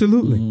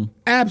 Absolutely.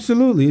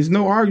 Absolutely. There's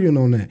no arguing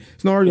on that.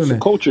 It's no arguing on that.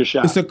 It's a culture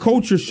shock. It's a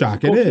culture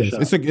shock. It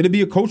is. It'd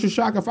be a culture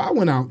shock if I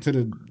went out to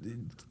the,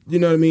 you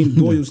know what I mean,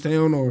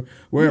 Doylestown or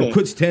wherever,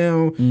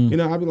 Kutztown. You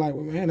know, I'd be like,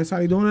 well, man, that's how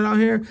you doing it out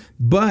here?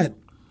 But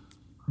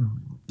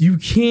you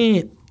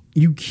can't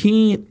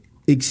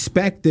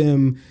expect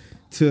them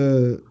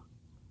to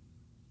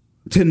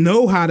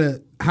know how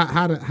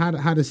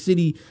the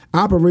city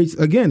operates.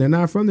 Again, they're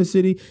not from the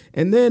city,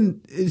 and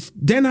then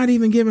they're not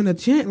even given a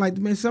chance. Like,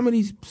 man,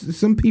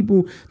 some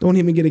people don't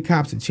even get the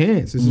cops a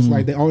chance. It's just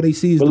like all they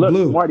see is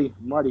blue. Marty,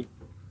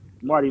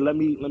 let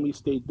me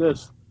state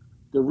this: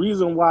 the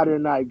reason why they're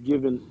not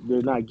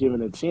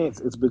given a chance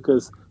is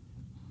because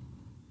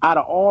out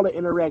of all the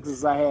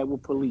interactions I had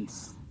with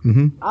police,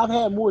 I've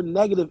had more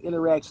negative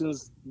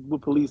interactions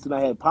with police than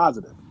I had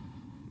positive.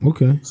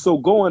 Okay. So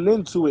going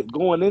into it,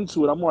 I'm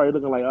already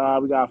looking like,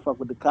 we gotta fuck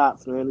with the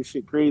cops, man. This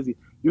shit crazy.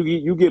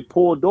 You get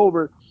pulled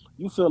over,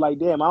 you feel like,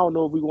 damn, I don't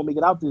know if we're gonna make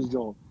it out this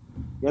joint.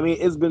 You know what I mean,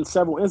 it's been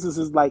several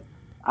instances like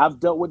I've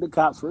dealt with the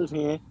cops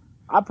firsthand.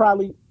 I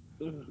probably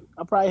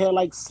had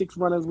like 6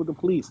 run-ins with the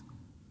police.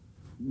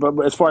 But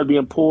as far as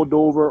being pulled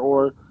over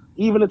or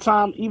even the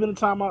time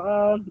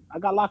I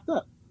got locked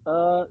up.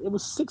 It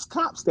was 6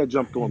 cops that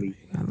jumped on me.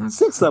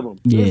 6 of them.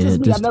 Yeah,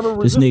 I never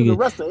resisted the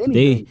rest of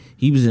anything.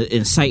 He was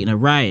inciting a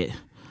riot.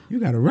 You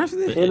got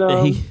arrested?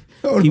 And,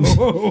 he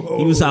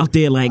was out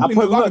there like, I'm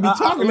about to be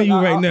talking to you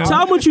right now.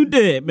 Tell him what you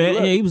did, man.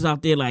 Yeah, he was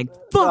out there like,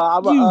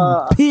 fuck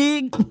you,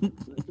 pig.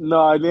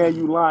 No, man,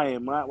 you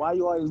lying, man. Why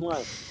you always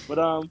lying? But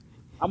I'm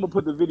gonna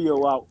put the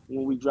video out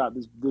when we drop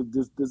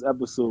this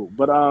episode.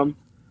 But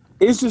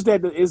it's just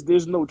that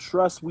there's no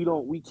trust. We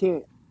don't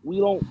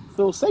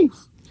feel safe.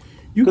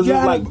 You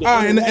got like,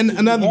 and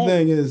another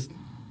thing is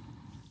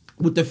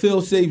with the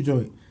feel safe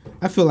joint.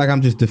 I feel like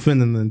I'm just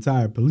defending the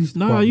entire police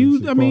department. No,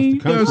 you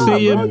gotta say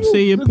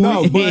your point.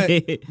 No, but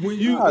when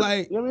you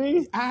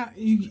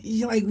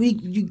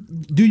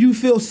do you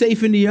feel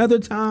safe any other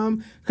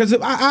time? Because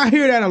I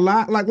hear that a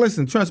lot. Like,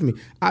 listen, trust me.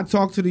 I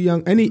talk to the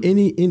young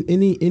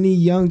any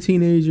young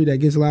teenager that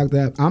gets locked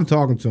up. I'm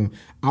talking to him.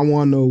 I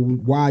want to know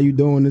why you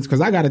doing this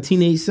because I got a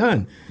teenage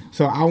son.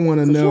 So I want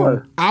to know.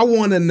 Sure. I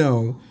want to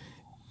know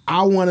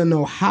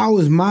how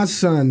is my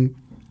son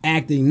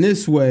acting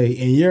this way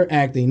and you're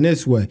acting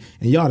this way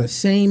and y'all the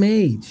same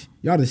age,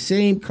 y'all the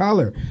same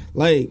color,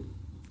 like,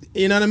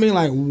 you know what I mean?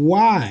 Like,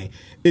 why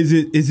is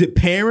it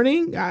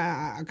parenting?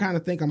 I kind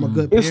of think I'm a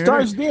good parent. It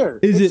starts there.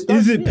 Is it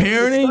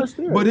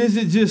parenting? But is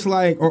it just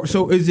like, or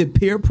so is it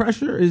peer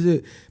pressure? Is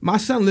it my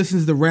son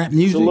listens to rap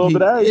music?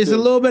 It's a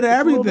little bit of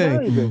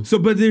everything. So,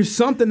 but there's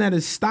something that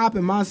is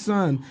stopping my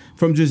son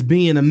from just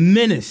being a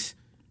menace.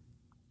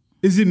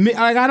 Is it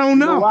like, I don't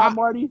know? You know why,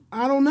 Marty?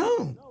 I don't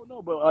know.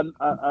 But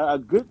a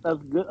good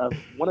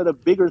one of the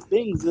bigger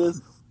things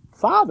is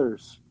fatherhood.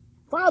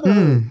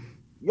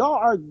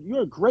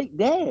 You're a great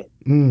dad.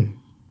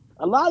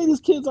 A lot of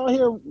these kids out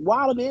here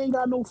wild, they ain't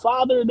got no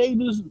father. They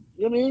just, you know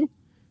what I mean?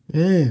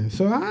 Yeah.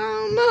 So I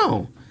don't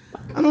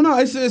know.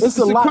 It's a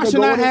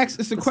question I ask.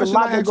 It's a question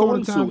I ask all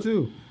the time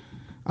too.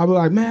 I be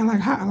like, man,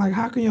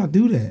 how can y'all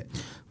do that?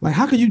 Like,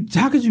 how could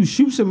you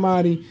shoot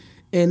somebody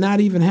and not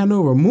even have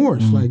no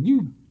remorse? Like,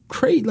 you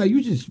crazy? Like,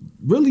 you just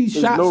really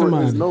shot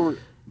somebody.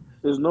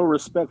 There's no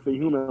respect for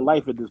human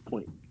life at this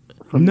point.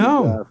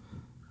 No.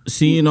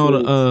 Seeing all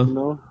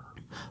the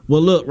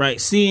well, look, right,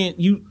 seeing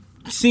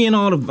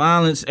all the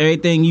violence,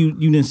 everything you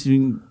didn't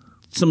see,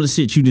 some of the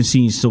shit you didn't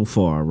see so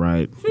far,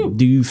 right?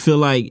 Do you feel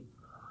like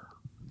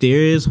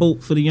there is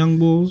hope for the young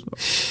bulls?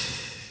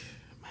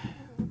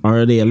 Or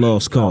are they a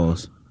lost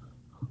cause?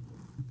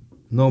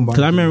 Nobody.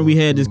 Because I remember we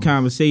had this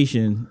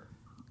conversation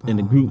in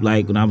the group,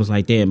 like, when I was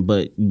like, damn,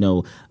 but,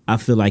 I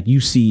feel like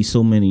you see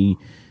so many...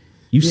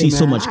 see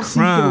so much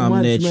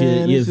crime that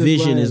your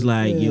vision is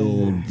like,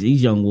 yo,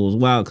 these young wolves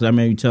wild. Because I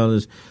remember you telling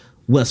us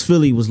West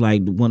Philly was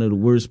like one of the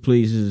worst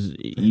places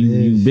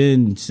you've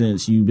been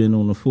since you've been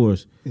on the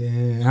force.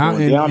 Yeah,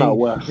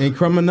 and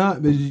coming up,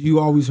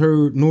 you always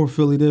heard North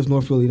Philly this,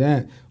 North Philly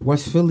that.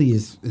 West Philly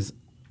is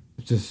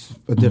just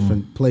a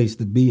different place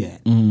to be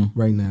at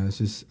right now. It's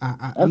just,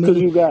 I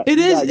think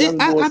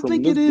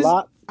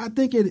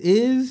it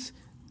is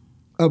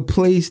a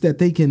place that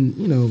they can,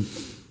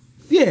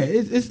 yeah,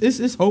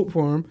 it's hope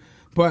for him.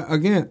 But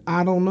again,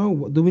 I don't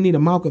know. Do we need a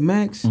Malcolm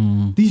X?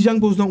 These young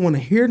bulls don't want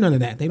to hear none of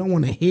that. They don't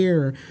want to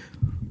hear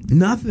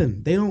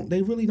nothing. They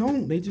really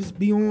don't. They just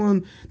be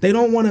on. They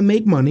don't want to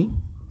make money.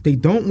 They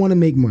don't want to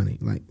make money.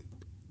 Like,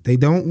 they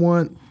don't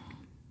want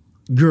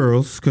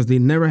girls because they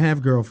never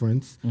have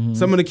girlfriends.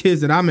 Some of the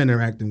kids that I'm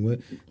interacting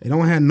with, they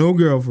don't have no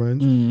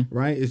girlfriends.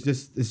 Right? It's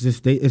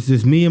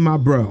just me and my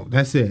bro.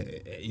 That's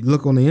it. You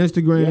look on the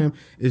Instagram,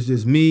 it's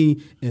just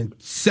me and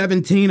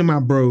 17 of my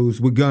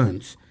bros with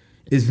guns.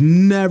 It's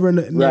never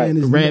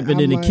rapping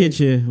in the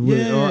kitchen.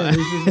 It's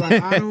just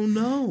like, I don't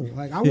know.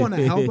 Like, I want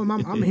to help them.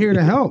 I'm here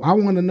to help. I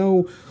want to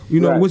know,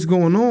 what's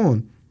going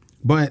on.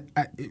 But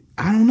I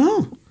don't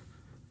know.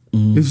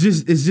 It's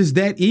just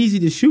that easy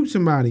to shoot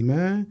somebody,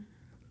 man.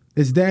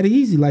 It's that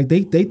easy. Like,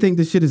 they think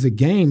this shit is a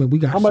game, and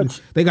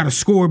they got a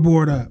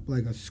scoreboard up,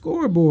 like a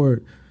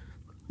scoreboard.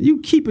 You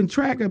keeping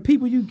track of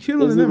people you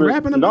killing and then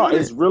rapping about it?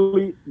 No, it's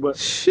really... But,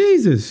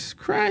 Jesus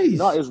Christ.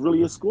 No, it's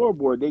really a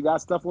scoreboard. They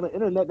got stuff on the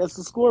internet that's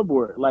a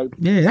scoreboard. Like,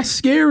 yeah, that's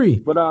scary.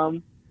 But,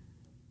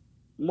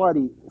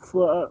 Marty, it's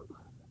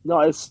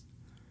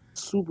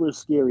super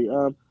scary.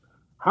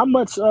 How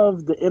much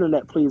of the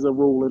internet plays a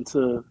role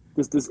into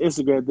this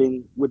Instagram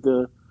thing with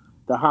the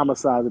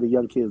homicide of the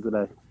young kids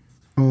today?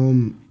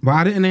 Well,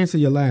 I didn't answer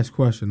your last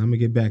question. I'm going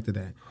to get back to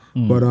that.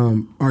 But,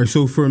 all right,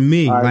 so for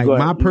me,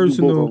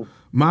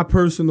 my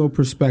personal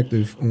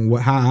perspective on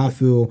how I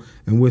feel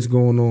and what's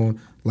going on,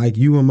 like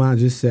you and I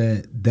just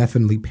said,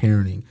 definitely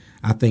parenting.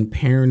 I think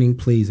parenting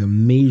plays a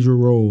major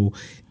role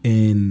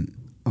in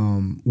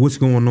what's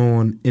going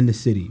on in the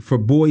city for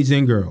boys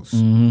and girls.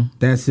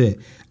 That's it.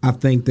 I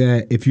think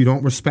that if you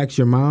don't respect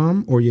your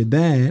mom or your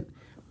dad,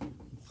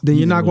 then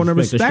you're not going to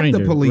respect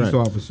the police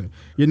officer.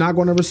 You're not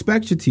going to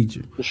respect your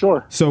teacher. For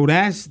sure. So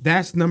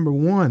that's number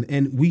one.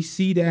 And we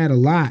see that a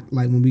lot,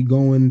 like when we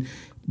go in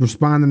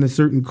responding to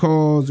certain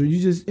calls or you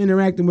just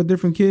interacting with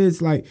different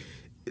kids. Like,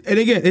 and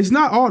again, it's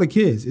not all the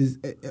kids.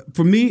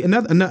 For me,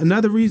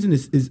 another reason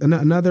is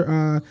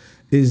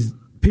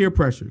peer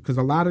pressure, because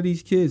a lot of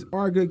these kids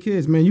are good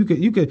kids. Man, you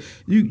could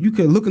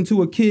look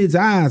into a kid's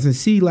eyes and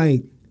see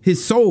like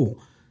his soul.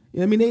 You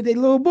know what I mean? They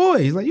little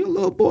boys. Like, you're a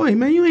little boy,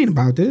 man. You ain't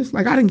about this.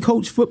 Like, I didn't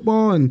coach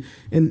football and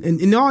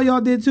all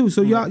y'all did too.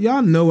 So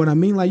y'all know what I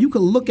mean. Like, you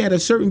could look at a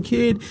certain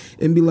kid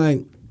and be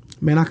like,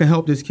 man, I can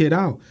help this kid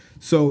out.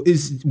 So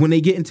it's when they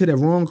get into the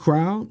wrong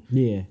crowd.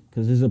 Yeah,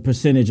 because there's a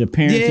percentage of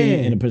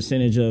parenting and a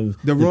percentage of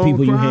the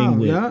people you hang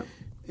with.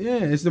 Yeah,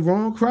 it's the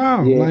wrong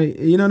crowd. Yeah. Like,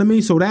 you know what I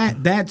mean? So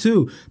that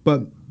too.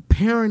 But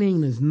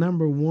parenting is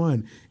number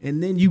one.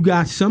 And then you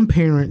got some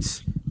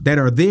parents that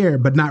are there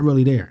but not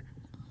really there.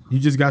 You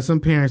just got some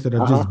parents that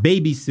are just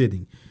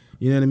babysitting.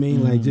 You know what I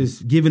mean? Like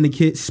just giving the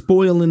kids,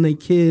 spoiling their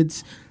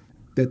kids.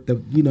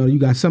 You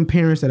got some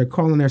parents that are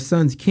calling their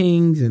sons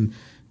kings, and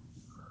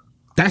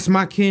that's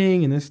my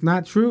king, and it's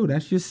not true.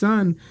 That's your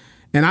son,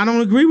 and I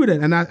don't agree with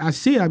it. And I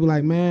see it. I be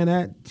like, man,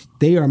 that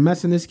they are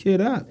messing this kid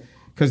up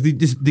because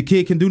the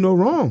kid can do no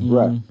wrong.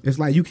 Right? It's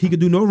like he could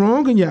do no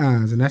wrong in your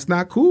eyes, and that's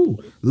not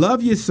cool.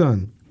 Love your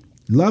son,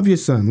 love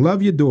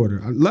your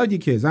daughter, love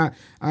your kids. I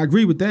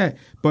agree with that,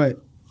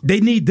 but they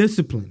need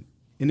discipline,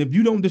 and if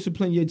you don't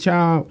discipline your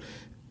child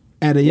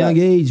at a young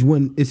age,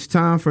 when it's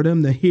time for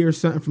them to hear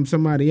something from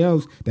somebody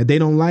else that they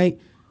don't like,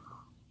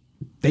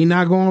 they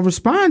not going to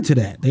respond to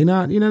that. They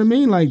not, you know what I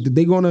mean? Like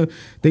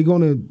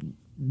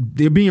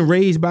they're being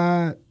raised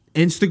by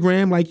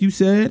Instagram, like you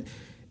said,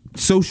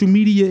 social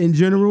media in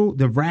general,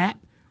 the rap.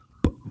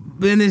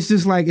 Then it's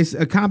just like, it's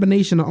a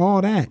combination of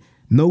all that.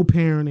 No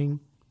parenting,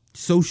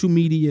 social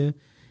media,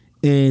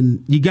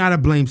 and you got to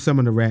blame some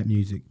of the rap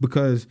music,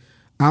 because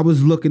I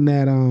was looking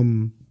at,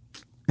 and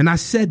I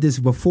said this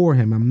before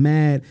him. I'm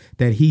mad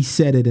that he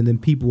said it and then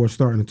people are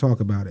starting to talk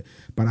about it.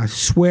 But I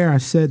swear I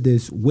said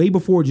this way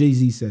before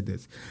Jay-Z said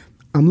this.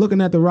 I'm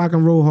looking at the Rock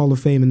and Roll Hall of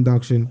Fame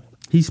induction.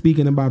 He's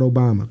speaking about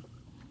Obama.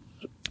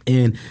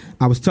 And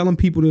I was telling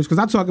people this because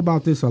I talk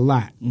about this a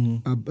lot.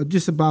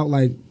 Just about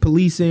like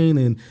policing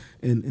and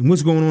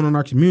what's going on in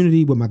our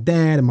community with my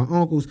dad and my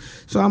uncles.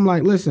 So I'm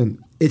like,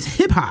 listen, it's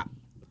hip hop.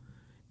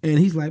 And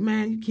he's like,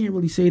 man, you can't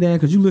really say that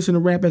because you listen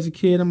to rap as a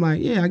kid. I'm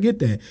like, yeah, I get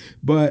that.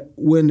 But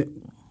when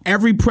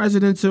every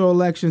presidential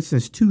election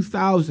since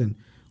 2000,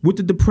 what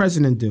did the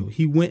president do?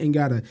 He went and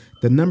got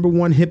the number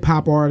one hip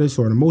hop artist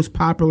or the most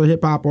popular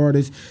hip hop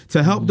artist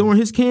to help during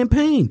his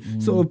campaign.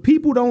 So if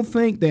people don't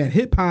think that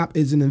hip hop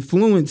is an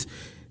influence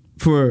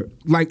for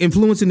like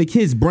influencing the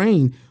kid's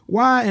brain,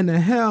 why in the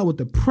hell would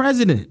the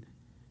president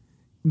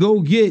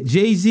go get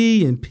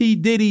Jay-Z and P.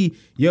 Diddy,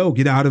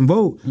 get out and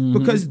vote?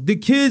 Because the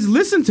kids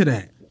listen to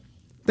that.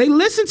 They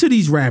listen to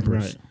these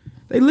rappers. Right.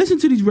 They listen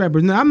to these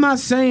rappers. Now, I'm not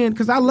saying,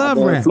 because I love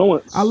rap.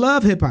 Influence. I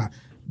love hip hop.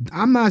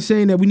 I'm not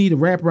saying that we need a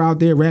rapper out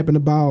there rapping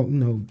about,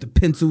 the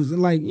pencils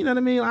and like, you know what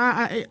I mean?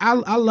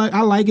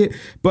 I like it,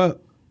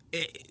 but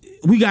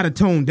we got to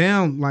tone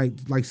down.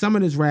 Like some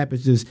of this rap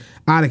is just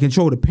out of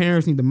control. The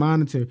parents need to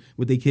monitor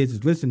what their kids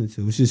is listening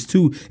to. It's just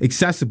too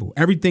accessible.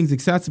 Everything's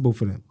accessible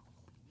for them.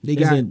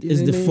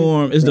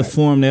 The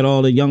form that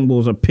all the young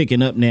boys are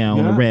picking up now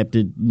on the rap,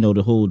 the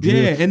whole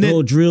drill,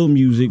 whole drill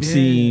music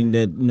scene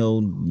that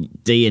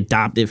they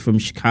adopted from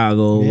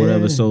Chicago or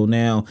whatever. So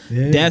now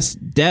that's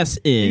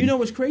in. You know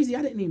what's crazy?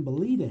 I didn't even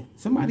believe that.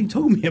 Somebody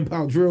told me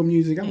about drill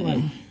music. I'm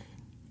like,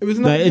 it was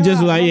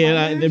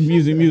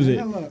the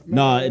music.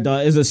 No,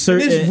 it's a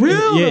certain. It's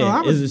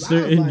real. It's a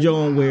certain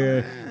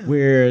genre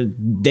where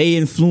they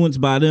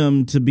influenced by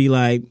them to be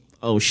like,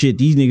 oh shit,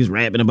 these niggas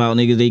rapping about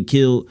niggas they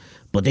killed.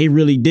 But they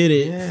really did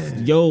it. Yeah.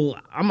 Yo,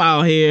 I'm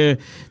out here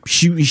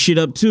shooting shit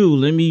up too.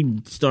 Let me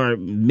start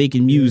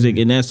making music.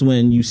 And that's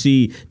when you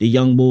see the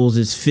young bulls,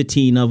 there's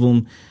 15 of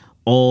them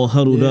all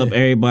huddled up.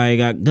 Everybody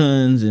got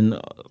guns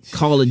and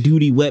Call of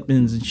Duty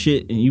weapons and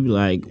shit. And you be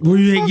like, where are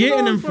they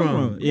getting them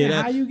from?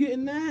 Yeah, how you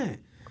getting that?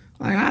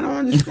 Like, I don't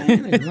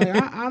understand it. Like,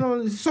 I don't.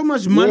 There's so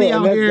much money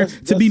out here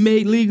to be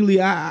made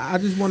legally. I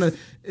just want to.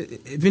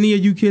 If any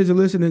of you kids are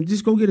listening,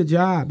 just go get a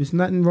job. There's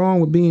nothing wrong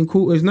with being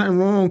cool. There's nothing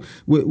wrong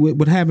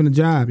with having a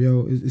job,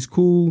 yo. It's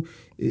cool.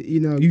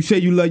 You say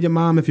you love your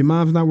mom. If your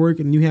mom's not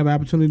working and you have an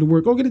opportunity to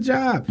work, go get a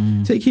job.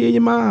 Take care of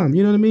your mom.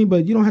 You know what I mean?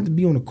 But you don't have to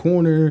be on a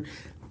corner.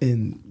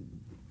 And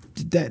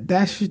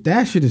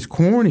that shit is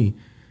corny.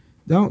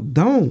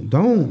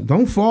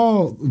 Don't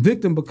fall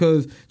victim,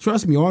 because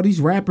trust me, all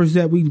these rappers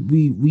that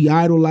we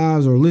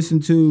idolize or listen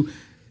to,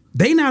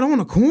 they not on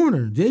a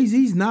corner.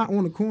 Jay-Z's not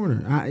on a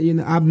corner.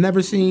 I've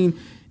never seen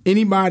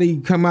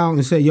anybody come out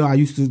and say, yo,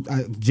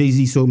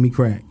 Jay-Z sold me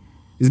crack.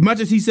 As much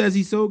as he says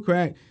he sold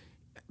crack,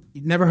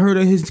 you never heard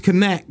of his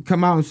connect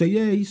come out and say,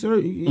 yeah, he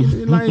sold.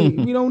 Like,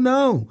 we don't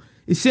know.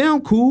 It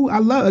sound cool. I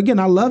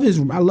love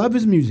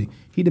his music.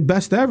 He the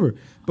best ever.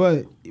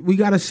 But we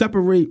gotta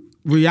separate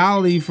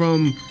reality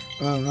from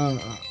we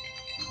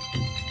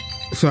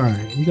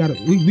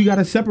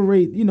gotta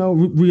separate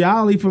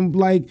reality from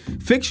like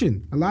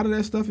fiction. A lot of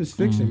that stuff is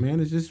fiction, man.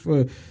 It's just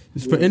for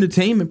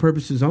entertainment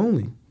purposes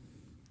only.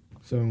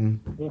 So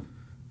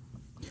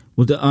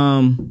with the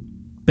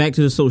back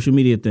to the social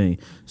media thing.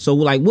 So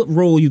like, what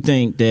role you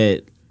think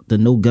that the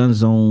no gun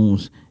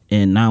zones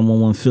and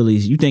 911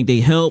 Phillies, you think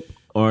they help,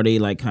 or are they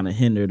like kind of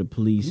hinder the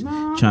police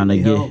trying to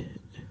get help.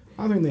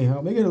 I think they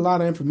help. They get a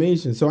lot of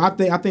information. So I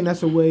think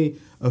that's a way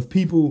of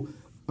people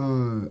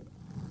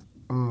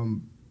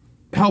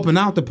helping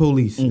out the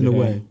police in a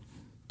way.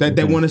 That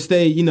they want to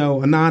stay,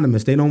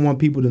 anonymous. They don't want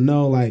people to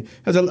know, like,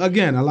 because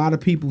again, a lot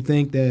of people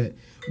think that,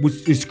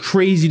 which is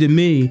crazy to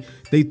me,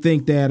 they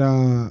think that,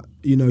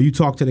 you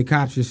talk to the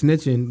cops, you're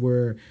snitching,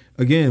 where,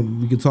 again,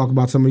 we could talk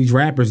about some of these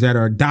rappers that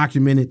are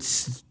documented,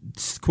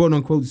 quote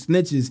unquote,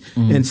 snitches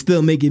and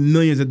still making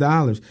millions of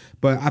dollars.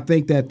 But I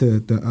think that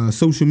the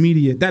social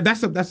media,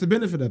 that's the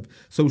benefit of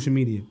social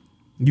media.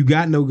 You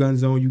got No Gun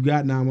Zone. You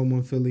got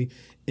 911 Philly.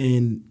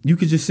 And you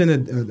could just send a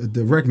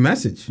direct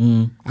message.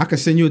 I could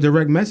send you a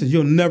direct message.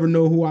 You'll never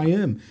know who I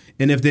am.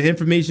 And if the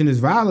information is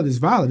valid, it's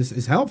valid.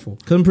 It's helpful.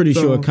 Cause I'm pretty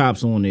sure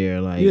cops on there,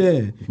 like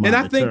and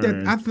I think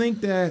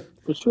that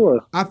for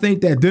sure. I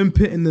think that them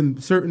putting them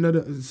certain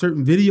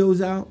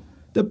videos out,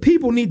 the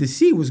people need to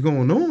see what's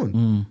going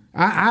on.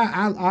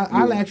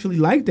 I actually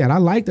like that. I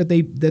like that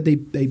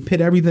they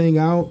put everything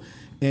out,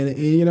 and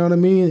you know what I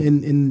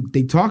mean. And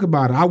they talk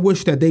about it. I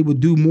wish that they would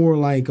do more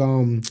like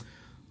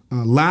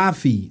live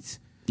feeds.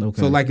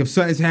 Okay. So like if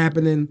something's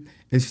happening,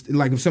 it's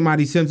like if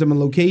somebody sends them a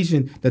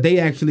location, that they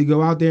actually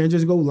go out there and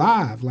just go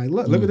live. Like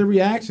look at the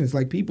reactions.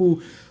 Like people,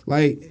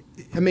 like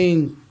I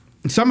mean,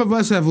 some of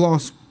us have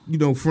lost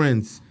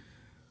friends,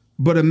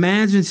 but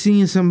imagine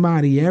seeing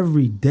somebody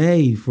every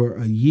day for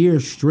a year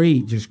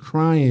straight just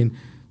crying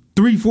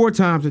 3-4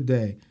 times a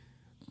day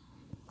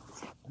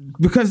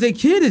because their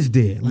kid is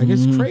dead. Like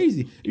it's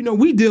crazy.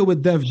 We deal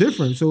with death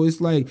different, so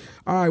it's like,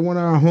 all right, one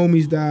of our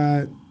homies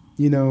died.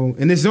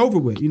 And it's over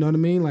with. You know what I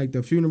mean? Like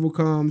the funeral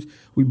comes,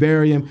 we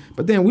bury him,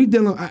 but then we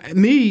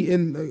me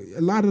and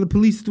a lot of the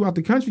police throughout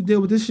the country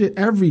deal with this shit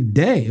every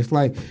day. It's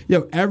like,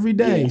 every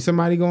day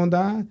somebody gonna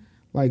die.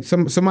 Like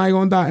somebody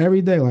gonna die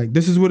every day. Like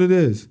this is what it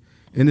is,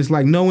 and it's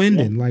like no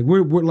ending. Like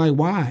we're like,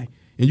 why?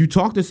 And you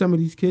talk to some of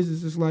these kids,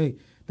 it's just like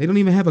they don't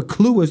even have a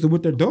clue as to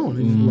what they're doing.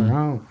 They're just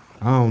like,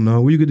 I don't know.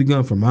 Where you get the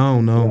gun from? I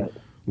don't know.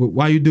 Right.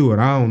 Why you do it?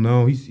 I don't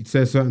know. He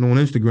said something on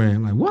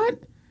Instagram. Like what?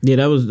 Yeah,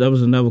 that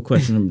was another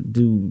question.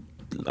 Do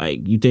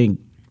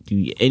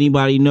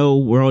anybody know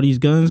where all these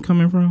guns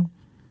coming from?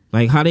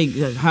 Like how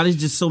there's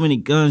just so many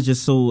guns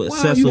just so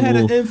accessible? You had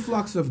an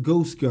influx of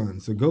ghost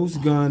guns. A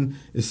ghost gun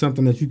is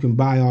something that you can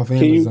buy off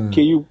Amazon.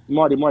 Can you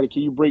Marty?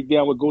 Can you break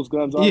down what ghost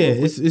guns are? Yeah,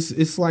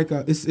 it's like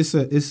it's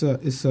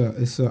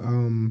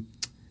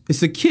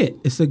a kit.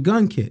 It's a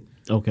gun kit.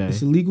 Okay,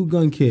 it's a legal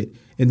gun kit.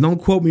 And don't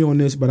quote me on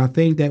this, but I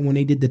think that when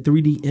they did the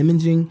 3D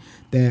imaging,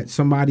 that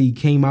somebody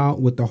came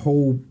out with the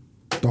whole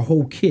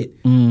kit.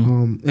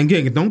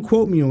 Again, don't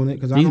quote me on it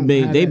because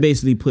they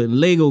basically put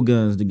Lego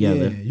guns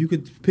together. Yeah, you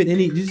could put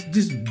any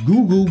just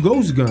Google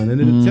ghost gun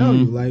and it'll tell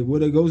you like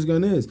what a ghost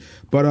gun is.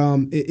 But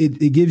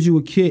it gives you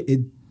a kit.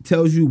 It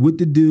tells you what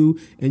to do,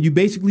 and you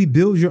basically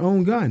build your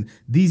own gun.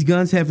 These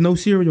guns have no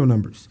serial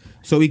numbers,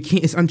 so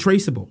it's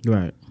untraceable.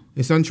 Right,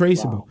 it's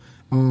untraceable. Wow.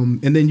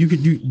 And then you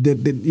can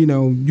get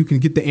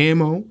the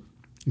ammo.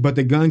 But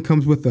the gun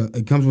comes with a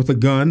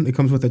gun. It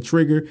comes with a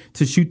trigger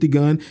to shoot the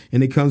gun,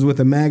 and it comes with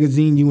a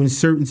magazine you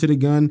insert into the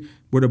gun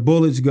where the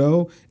bullets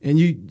go, and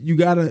you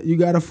got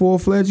a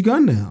full-fledged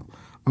gun now.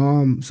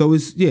 So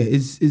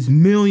it's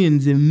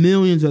millions and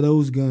millions of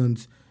those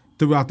guns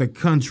throughout the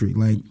country.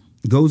 Like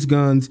ghost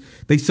guns,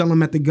 they sell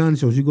them at the gun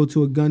shows. You go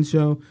to a gun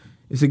show.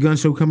 It's a gun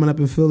show coming up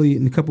in Philly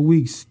in a couple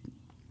weeks.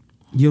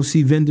 You'll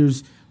see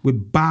vendors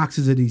with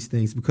boxes of these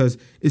things because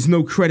it's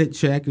no credit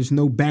check, there's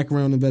no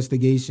background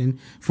investigation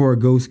for a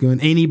ghost gun.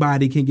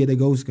 Anybody can get a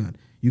ghost gun.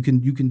 You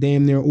can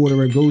damn near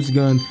order a ghost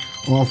gun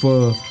off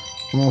of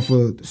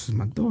this is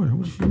my daughter.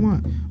 What does she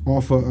want?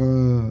 Off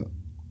of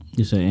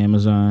you say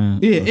Amazon?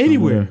 Yeah,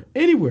 anywhere.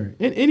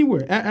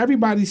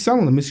 Everybody's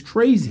selling them. It's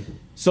crazy.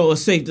 So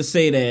it's safe to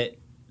say that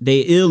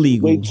they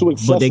illegal,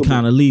 but they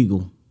kind of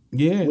legal.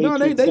 Yeah, no,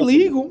 they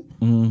legal,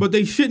 but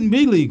they shouldn't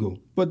be legal.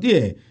 But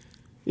yeah.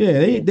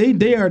 Yeah,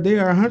 they are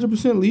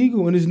 100%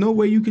 legal, and there's no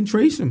way you can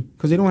trace them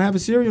because they don't have a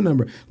serial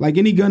number. Like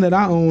any gun that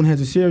I own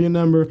has a serial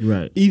number.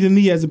 Right. Even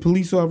me as a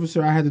police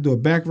officer, I had to do a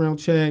background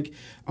check.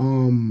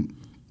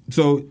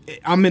 So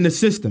I'm in the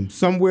system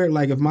somewhere.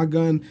 Like if my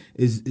gun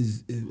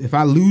if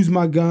I lose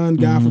my gun,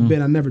 God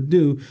forbid, I never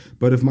do.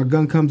 But if my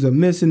gun comes up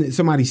missing,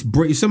 somebody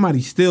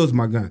steals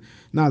my gun,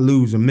 not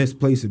lose or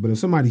misplace it. But if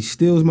somebody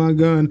steals my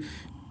gun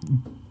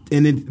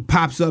and it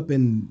pops up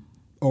in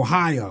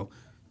Ohio.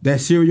 That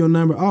serial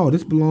number,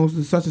 this belongs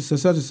to such and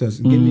such, such and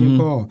such. Give me a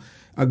call.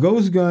 A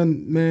ghost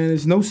gun, man,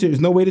 there's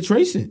no way to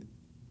trace it.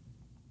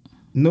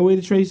 No way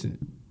to trace it.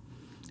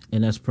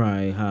 And that's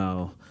probably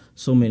how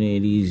so many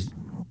of these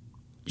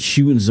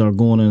shootings are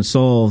going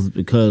unsolved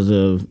because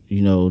of,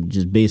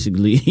 just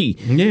basically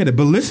the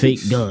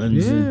ballistics. Fake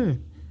guns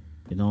and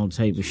all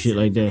type of shit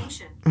like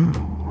that.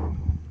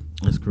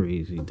 That's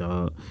crazy,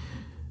 dog.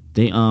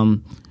 They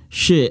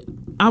shit.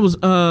 I was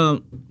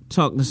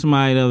talking to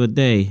somebody the other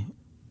day.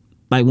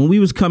 Like when we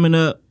was coming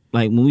up,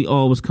 like when we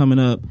all was coming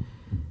up,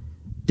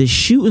 the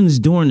shootings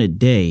during the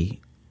day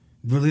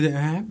really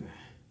didn't happen.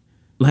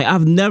 Like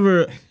I've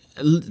never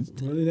really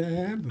didn't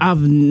happen.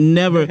 I've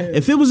never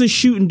if it was a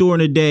shooting during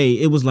the day,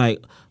 it was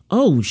like,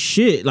 oh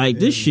shit, like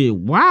this shit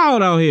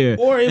wild out here.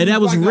 And that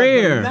was like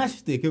rare.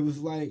 Domestic. It was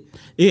like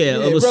it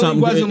was really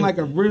something wasn't like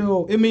a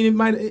real it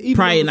might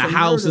probably in the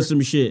house or some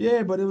shit.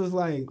 Yeah, but it was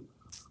like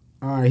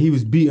all right, he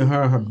was beating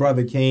her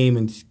brother came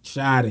and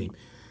shot him.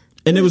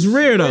 And it was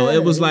rare though.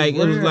 It was like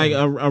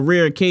a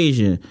rare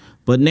occasion.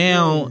 But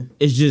now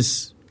it's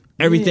just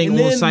everything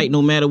on site,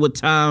 no matter what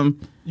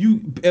time.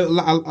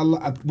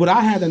 What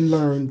I had to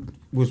learn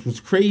was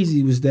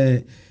crazy was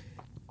that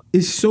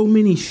it's so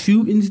many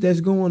shootings that's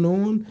going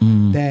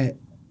on that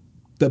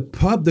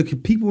the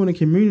people in the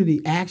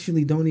community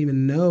actually don't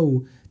even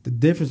know the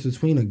difference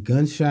between a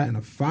gunshot and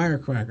a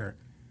firecracker,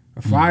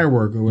 a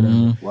firework or whatever.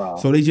 Mm-hmm. Wow.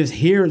 So they just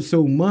hear it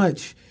so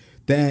much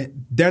that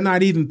they're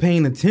not even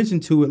paying attention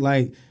to it.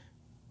 Like,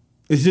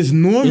 it's just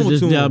normal It's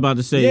just, to them. I was about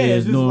to say, yeah,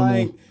 it's just normal.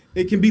 like,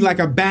 it can be like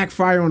a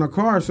backfire on a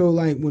car. So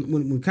like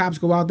when cops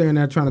go out there and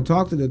they're trying to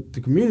talk to the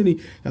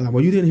community, they're like,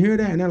 well, you didn't hear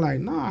that? And they're like,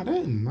 no, I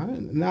didn't.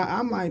 And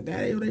I'm like,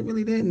 they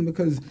really didn't,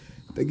 because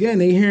again,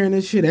 they hearing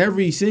this shit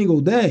every single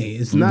day.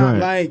 It's not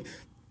like,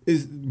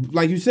 it's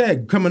like you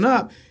said, coming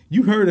up,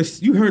 you heard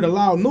a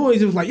loud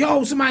noise. It was like,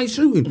 yo, somebody's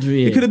shooting.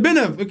 Yeah. It could have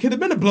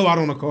been a blowout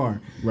on a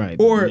car.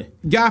 Right. Or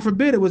God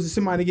forbid it was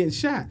somebody getting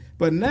shot.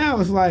 But now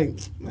it's like,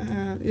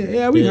 man,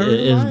 yeah, we heard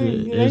it. I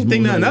ain't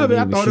think nothing of it.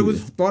 I thought it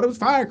was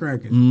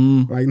firecrackers.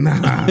 Like,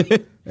 nah,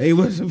 it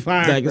wasn't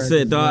firecrackers. Like I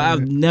said, dog,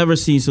 I've never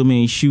seen so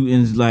many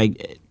shootings.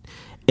 Like,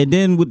 and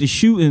then with the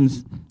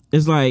shootings,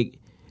 it's like,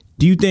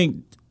 do you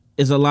think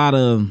it's a lot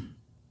of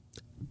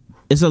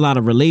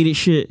related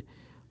shit?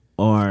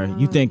 Or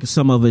you think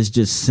some of it's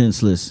just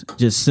senseless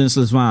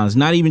violence?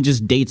 Not even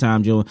just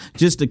daytime, Joe.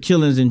 Just the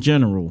killings in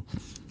general,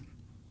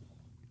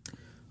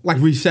 like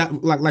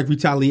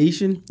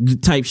retaliation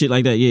type shit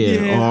like that.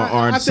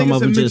 Yeah. Or some of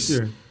them just.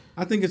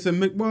 I think it's a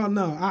mix. Well,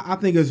 no, I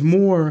think it's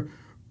more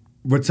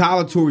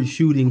retaliatory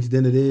shootings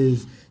than it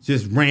is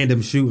just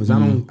random shootings. I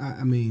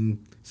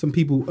mean, some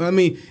people. I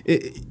mean,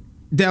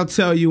 they'll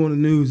tell you on the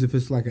news if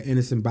it's like an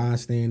innocent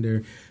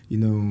bystander. You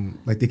know,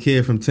 like the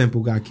kid from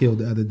Temple got killed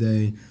the other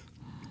day.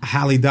 I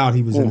highly doubt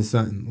he was into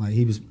something. Like,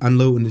 he was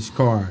unloading his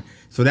car.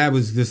 So that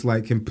was just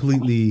like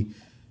completely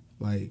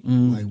like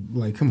come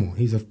on. Come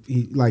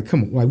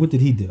on. Like, what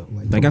did he do?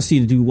 Like I see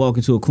the dude walk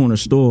into a corner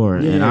store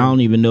and I don't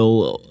even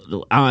know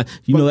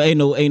ain't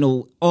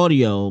no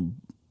audio.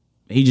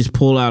 He just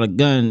pulled out a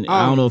gun.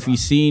 I don't know if he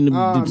seen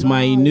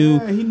somebody he knew.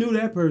 Yeah, he knew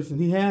that person.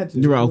 He had to.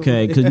 You're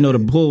okay, because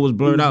the pull was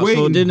blurred out.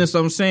 Waiting. So then that's what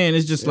I'm saying.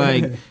 It's just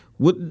like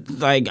what,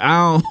 like,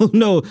 I don't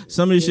know.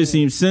 Some of this shit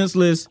seems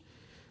senseless.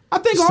 I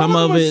think some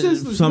all of it,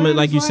 senseless, some man. of it,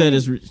 like you said,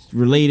 is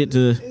related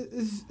to.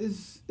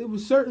 It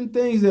was certain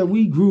things that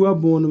we grew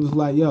up on. It was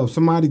like, yo,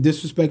 somebody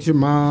disrespects your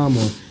mom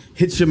or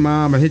hits your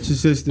mom or hits your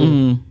sister,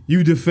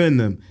 you defend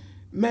them.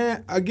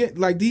 Man, again,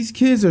 like, these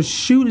kids are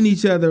shooting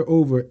each other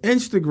over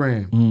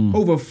Instagram,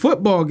 over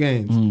football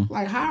games.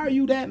 Like, how are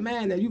you that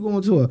mad that you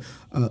going to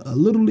a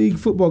little league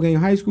football game,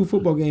 high school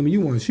football game, and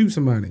you want to shoot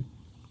somebody?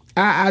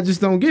 I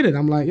just don't get it.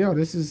 I'm like, yo,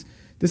 this is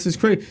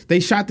crazy.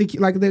 They shot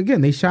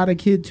they shot a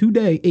kid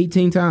today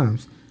 18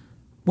 times.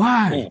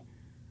 Why?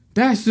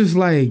 That's just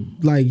like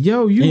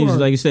yo, you are,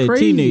 like you said,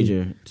 crazy.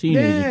 teenager.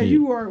 Yeah, kid.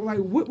 you are like,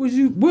 what was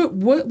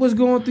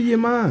going through your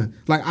mind?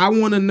 Like, I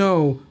want to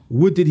know,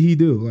 what did he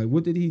do? Like,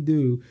 what did he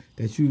do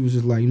that you was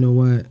just like, you know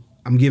what?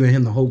 I'm giving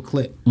him the whole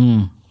clip.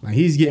 Like,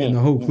 he's getting the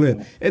whole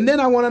clip. And then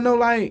I want to know,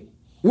 like,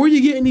 where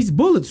you getting these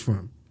bullets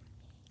from?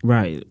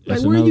 Right.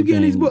 Like, where are you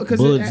getting these bullets?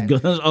 Bullets,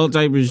 guns, all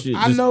type of shit.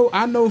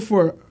 I know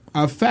for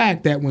a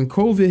fact that when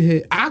COVID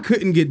hit, I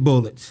couldn't get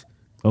bullets.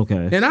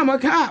 Okay. And I'm a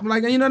cop.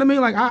 Like, you know what I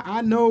mean? Like,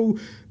 I know.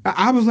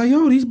 I was like,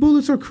 yo, these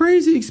bullets are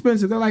crazy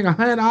expensive. They're like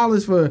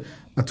 $100 for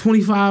a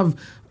 25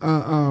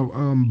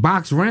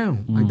 box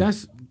round. Like,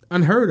 that's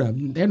unheard of.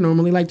 They're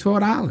normally like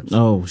 $12.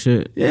 Oh,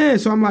 shit. Yeah,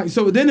 so I'm like,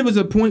 so then it was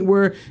a point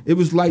where it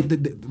was like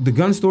the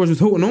gun stores was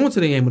holding on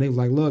to the ammo. They was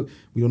like, look,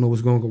 we don't know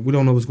what's going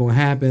to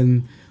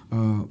happen.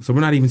 So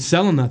we're not even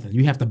selling nothing.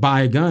 You have to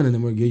buy a gun and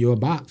then we'll give you a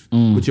box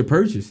with your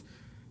purchase.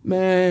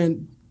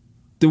 Man,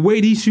 the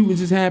way these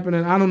shootings is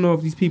happening, I don't know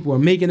if these people are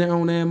making their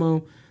own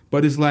ammo,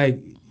 but it's like,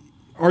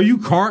 are you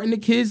carting the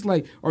kids?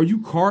 Like, are you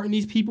carting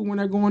these people when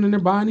they're going in there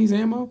buying these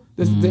ammo?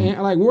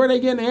 Like, where are they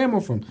getting the ammo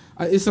from?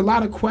 It's a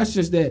lot of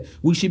questions that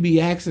we should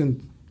be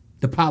asking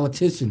the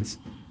politicians.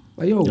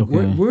 Like, yo,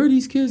 where are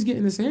these kids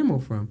getting this ammo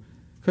from?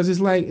 Because it's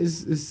like,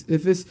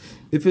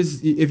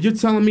 if you're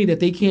telling me that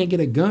they can't get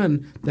a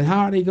gun, then how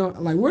are they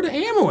going? Like, where the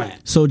ammo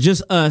at? So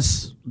just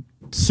us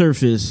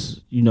surface,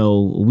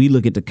 we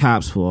look at the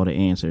cops for all the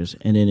answers,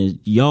 and then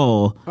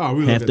y'all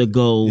have to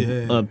go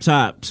up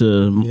top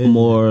to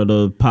more of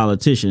the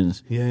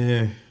politicians.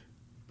 Yeah.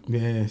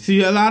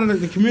 See, a lot of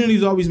the community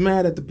is always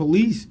mad at the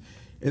police,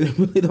 and it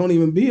really don't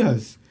even be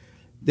us.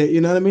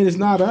 You know what I mean? It's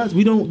not us.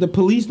 The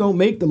police don't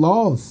make the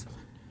laws.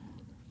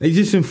 They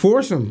just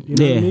enforce them. You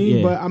know what I mean?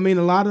 Yeah. But I mean,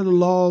 a lot of the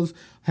laws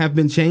have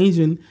been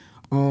changing.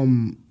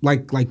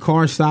 Like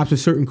car stops, or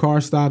certain car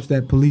stops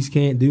that police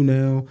can't do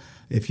now.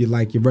 If you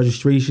like your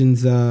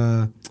registrations,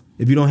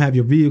 if you don't have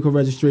your vehicle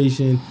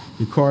registration,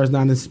 your car is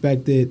not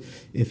inspected.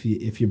 If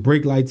your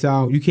brake lights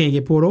out, you can't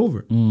get pulled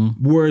over.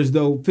 Whereas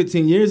though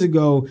 15 years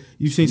ago,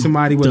 you seen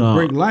somebody with a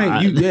brake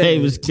light, they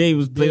was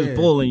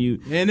pulling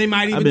you, and they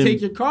might even take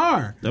your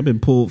car. I've been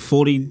pulled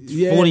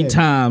 40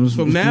 times.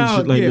 So now,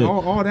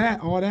 all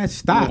that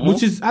stopped,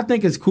 which is, I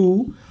think, is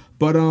cool.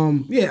 But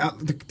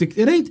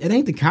it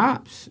ain't the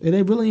cops.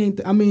 It really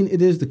ain't. I mean,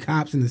 it is the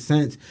cops in a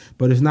sense,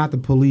 but it's not the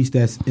police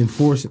that's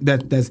enforcing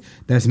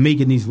that's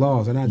making these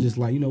laws. And I just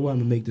like, you know what, I'm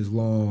gonna make this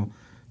law.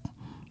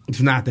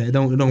 It's not that. It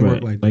don't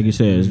work like that. Like you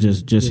said,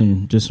 it's just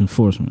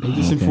enforcement. They're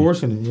just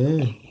enforcing it.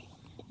 Yeah.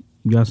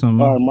 You got something?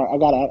 All right, Mark,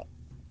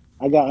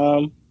 I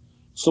got.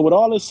 So with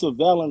all this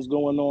surveillance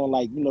going on,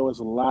 like it's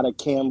a lot of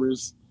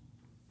cameras.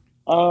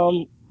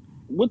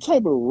 What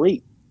type of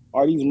rate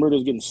are these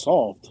murders getting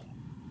solved?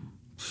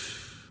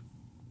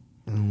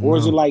 Or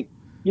is it like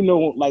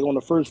like on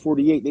the first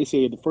 48? They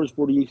say the first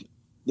 48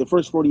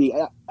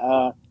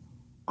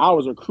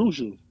 hours are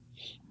crucial.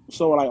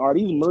 So like, are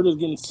these murders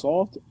getting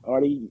solved?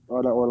 Are a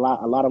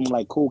lot of them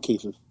like cold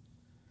cases?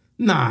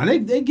 Nah, they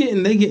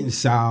getting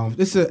solved.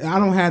 I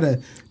don't have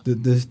the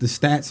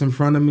stats in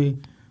front of me.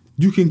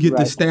 You can get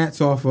the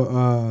stats off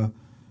of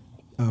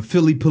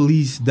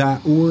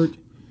phillypolice.org,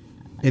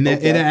 and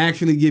it'll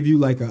actually give you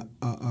like a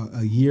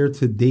year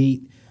to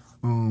date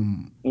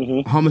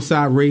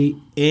homicide rate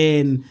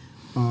and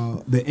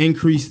the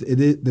increase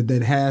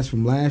that has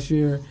from last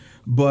year.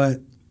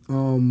 But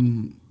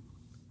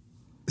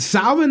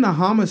solving the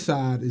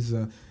homicide is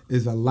a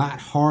lot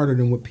harder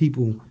than what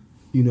people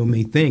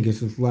may think.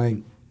 It's just like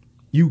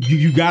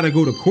you got to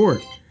go to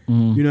court.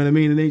 You know what I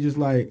mean? And they just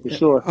like,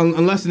 sure.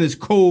 Unless it's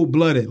cold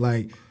blooded,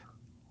 like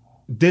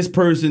this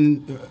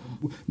person,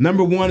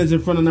 number one is in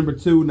front of number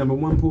two. Number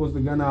one pulls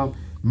the gun out,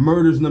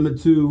 murders number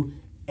two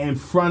in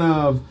front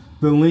of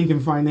the Lincoln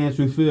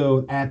Financial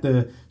Field at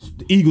the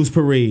Eagles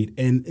parade,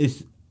 and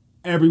it's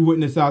every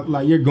witness out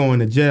like, you're going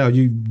to jail.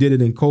 You did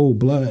it in cold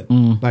blood.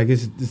 Like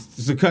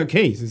it's a cut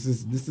case. This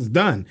is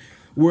done.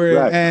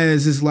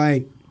 Whereas it's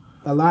like,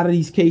 a lot of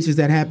these cases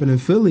that happen in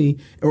Philly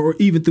or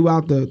even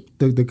throughout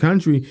the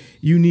country,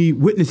 you need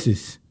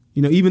witnesses.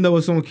 Even though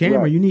it's on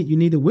camera, you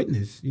need a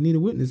witness. You need a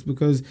witness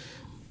because,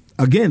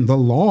 again, the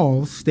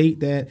laws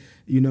state that,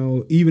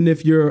 even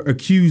if you're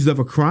accused of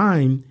a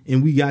crime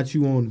and we got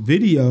you on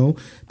video,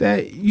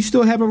 that you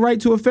still have a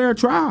right to a fair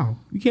trial.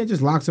 You can't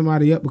just lock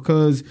somebody up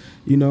because,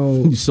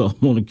 you saw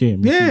him on the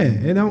camera. Yeah,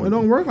 it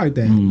don't work like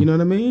that. You know what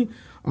I mean?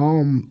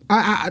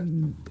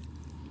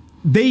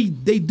 They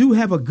do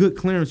have a good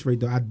clearance rate,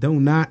 though. I do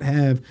not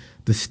have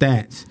the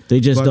stats. They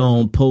just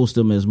don't post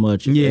them as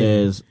much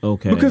as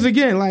because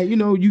again, like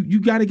you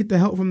got to get the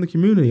help from the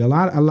community. A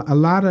lot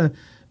of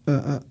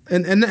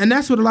and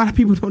that's what a lot of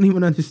people don't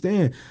even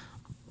understand.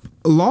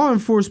 Law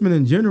enforcement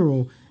in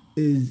general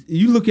is,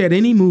 you look at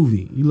any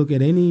movie,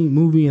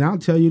 and I'll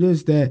tell you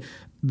this, that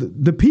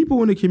the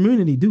people in the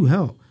community do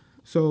help.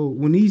 So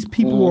when these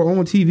people are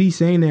on TV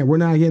saying that we're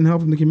not getting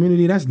help from the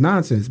community, that's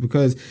nonsense,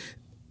 because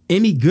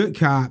any good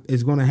cop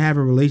is going to have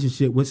a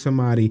relationship with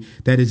somebody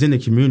that is in the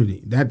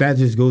community. That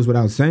just goes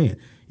without saying.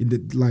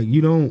 Like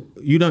you don't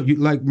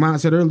like Ma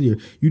said earlier,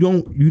 you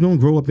don't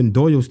grow up in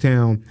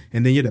Doylestown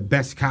and then you're the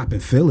best cop in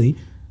Philly.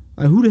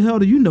 Like, who the hell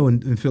do you know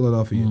in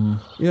Philadelphia?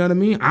 You know what I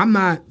mean? I'm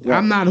not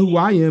who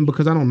I am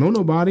because I don't know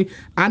nobody.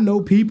 I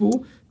know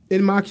people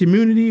in my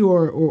community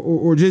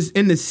or just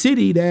in the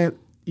city that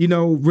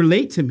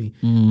relate to me.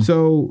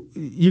 So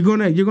you're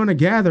gonna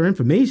gather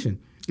information,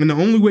 and the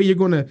only way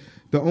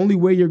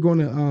you're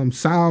gonna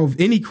solve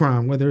any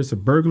crime, whether it's a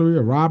burglary,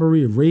 a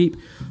robbery, a rape,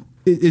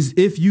 is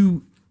if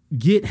you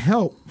get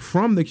help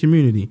from the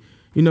community.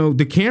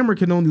 The camera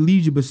can only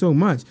lead you but so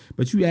much,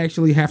 but you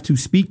actually have to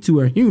speak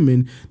to a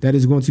human that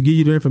is going to give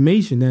you the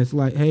information that's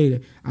like, hey,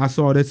 I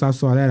saw this, I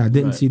saw that, I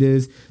didn't see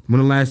this. When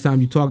the last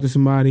time you talked to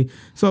somebody?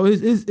 So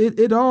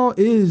it all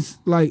is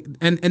like,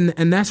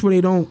 and that's where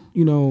they don't,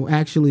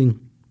 actually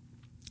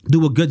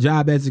do a good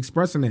job as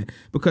expressing that,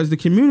 because the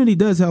community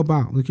does help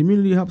out. The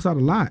community helps out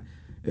a lot.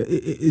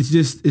 It's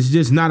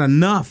just not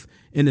enough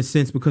in a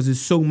sense, because there's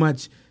so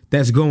much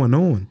that's going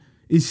on.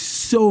 It's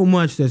so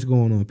much that's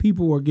going on.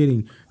 People are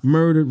getting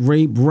murdered,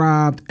 raped,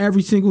 robbed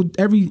every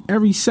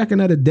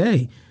second of the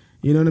day.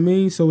 You know what I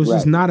mean? So it's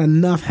just not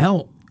enough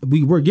help.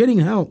 We're getting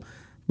help,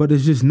 but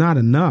it's just not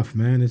enough,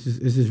 man. It's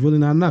just really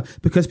not enough,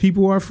 because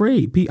people are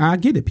afraid. I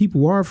get it.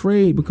 People are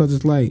afraid because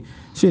it's like,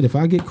 shit, if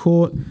I get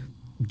caught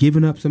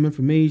giving up some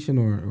information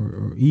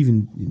or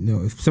even,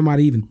 if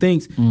somebody even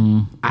thinks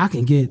I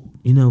can get,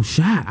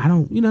 shot. I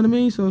don't, you know what I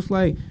mean? So it's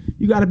like,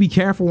 you got to be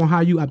careful on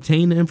how you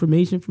obtain the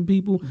information from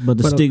people. But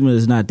the stigma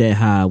is not that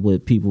high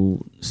with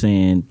people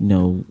saying,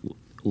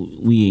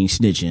 we ain't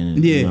snitching.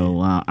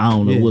 I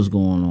don't know what's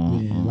going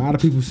on. Yeah, a lot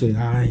of people say,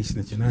 I ain't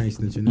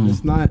snitching. And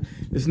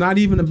it's not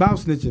even about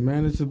snitching,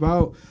 man. It's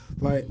about,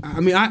 like, I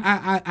mean,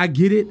 I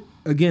get it.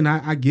 Again,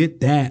 I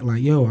get that.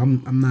 Like, yo,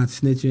 I'm not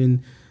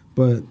snitching,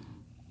 but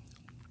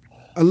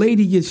a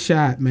lady gets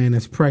shot, man,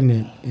 that's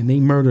pregnant, and they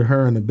murder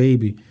her and the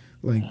baby.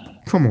 Like,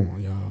 come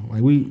on, y'all.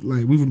 We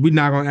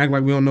not gonna act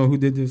like we don't know who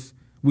did this.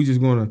 We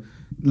just gonna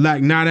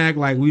not act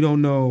like we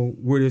don't know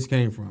where this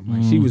came from.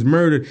 Like, she was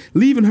murdered,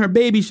 leaving her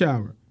baby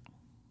shower.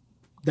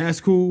 That's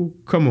cool.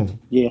 Come on.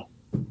 Yeah.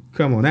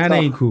 Come on. That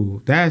ain't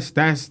cool. That's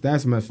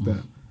messed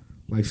up.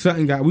 Like,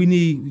 we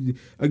need,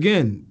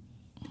 again,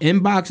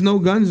 inbox no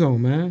gun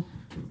zone, man.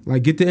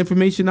 Like, get the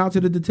information out to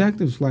the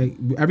detectives. Like,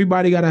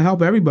 everybody got to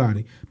help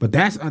everybody. But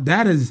that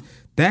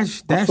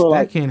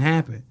can't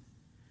happen.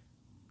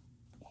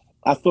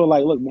 I feel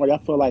like, look, Marty, I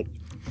feel like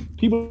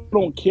people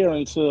don't care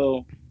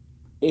until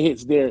it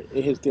hits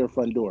their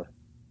front door.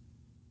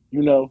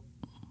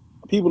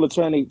 People will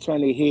turn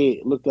their head,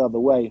 look the other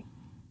way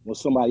when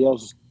somebody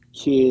else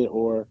kid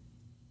or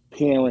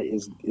parent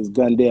is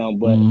gunned down.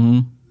 But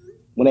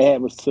when it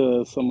happens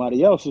to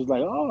somebody else, it's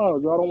like, oh,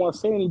 y'all don't want to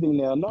say anything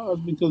now. No,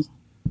 it's because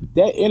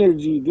that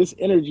energy,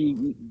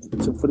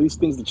 for these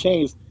things to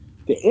change,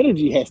 the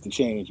energy has to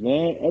change,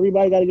 man.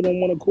 Everybody got to get on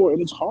one accord,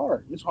 and it's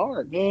hard. It's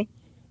hard, man.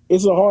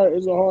 It's a hard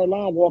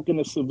line walking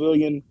the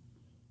civilian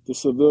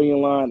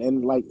line,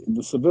 and like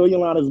the civilian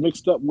line is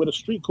mixed up with a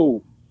street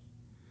code.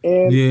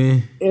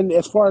 And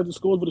as far as the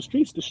schools with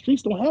the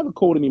streets don't have a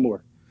code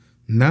anymore.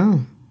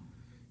 No.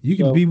 You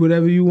can be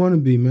whatever you want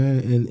to be, man,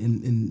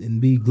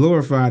 and be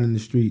glorified in the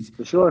streets.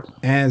 For sure.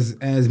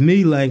 As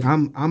me, like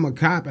I'm a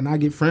cop and I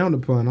get frowned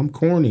upon. I'm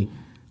corny.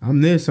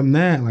 I'm this, I'm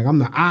that. Like I'm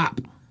the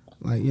op.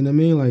 Like, you know what I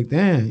mean? Like,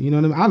 damn, you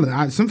know what I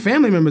mean? Some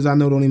family members I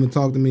know don't even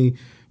talk to me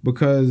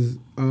because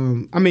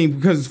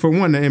because for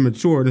one, they're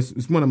immature.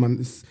 It's one of my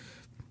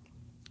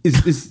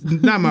it's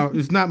not my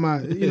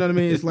you know what I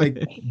mean? It's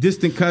like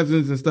distant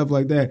cousins and stuff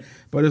like that.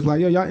 But it's like,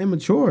 yo, y'all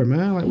immature,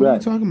 man. Like, what are you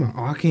talking about?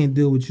 Oh, I can't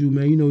deal with you,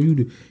 man. You know, you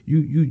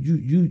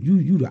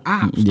the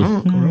ops,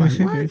 Like,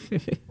 what?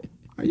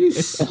 Are you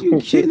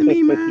kidding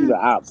me, man? You the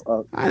ops,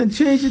 I didn't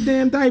change your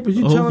damn diapers.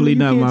 You hopefully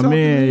telling me not my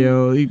man,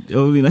 yo.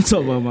 Hopefully not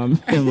talking about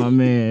my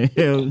man.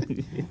 Yo,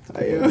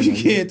 you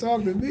can't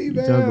talk to me,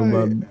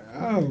 man.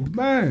 Oh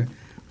man.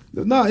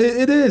 No,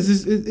 it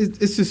is.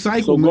 It's a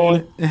cycle,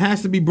 man. It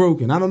has to be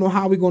broken. I don't know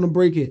how we're going to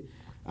break it.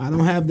 I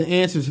don't have the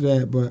answers to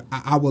that, but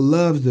I would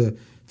love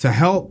to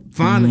help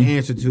find the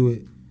answer to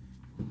it.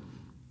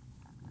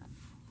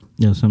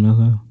 Yeah, something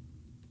else.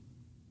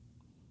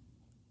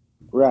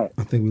 Right.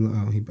 I think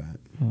he back.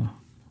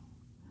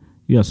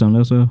 You got something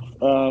else?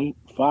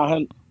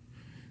 500.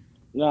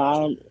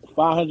 No,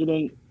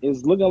 500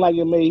 is looking like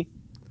it may.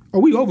 Oh,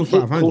 we over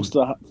 500. Close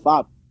to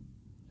 5.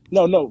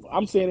 No.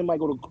 I'm saying it might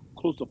go to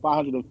close to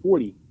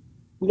 540.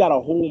 We got a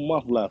whole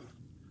month left.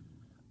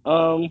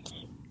 I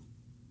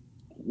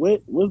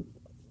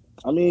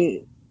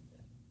mean,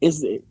 I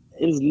feel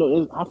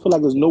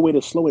like there's no way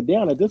to slow it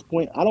down at this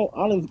point. I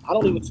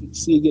don't even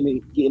see it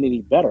getting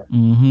any better.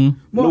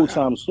 No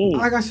time soon.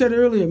 Like I said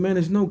earlier, man,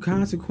 there's no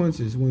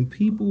consequences. When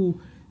people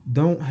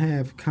don't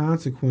have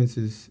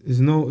consequences,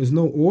 there's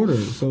no order.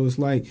 So it's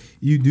like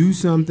you do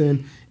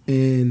something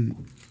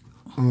and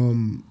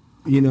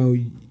you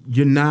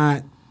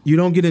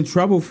don't get in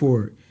trouble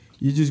for it.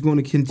 You're just going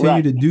to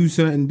continue to do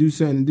something.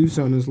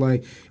 It's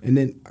like, and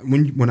then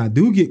when I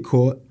do get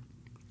caught,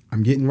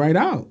 I'm getting right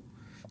out.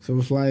 So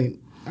it's like,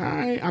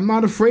 I'm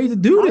not afraid to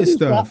do this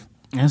stuff.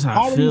 That's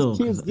how I feel. How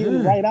do these kids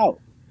getting right out?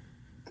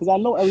 Because I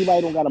know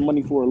everybody don't got the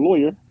money for a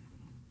lawyer,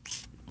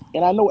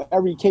 and I know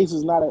every case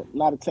is not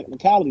a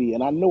technicality,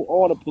 and I know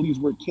all the police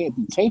work can't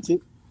be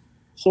tainted.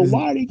 So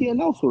why are they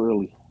getting out so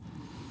early?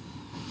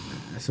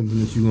 That's something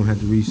that you're gonna have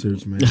to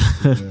research, man.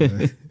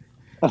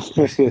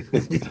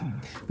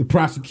 The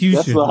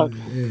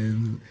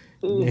prosecution.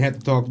 They have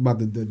to talk about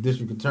the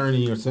district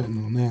attorney or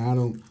something on that. I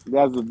don't.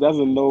 That's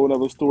a no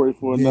another story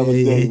for another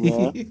day,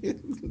 man.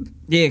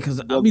 Yeah,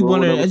 because I'll be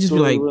wondering. I just be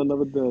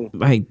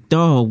like,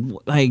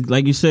 dog,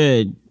 like you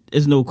said,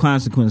 there's no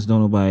consequence.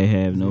 Don't nobody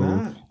have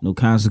no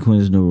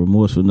consequence, no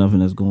remorse for nothing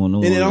that's going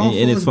on,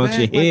 and it fucks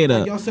your head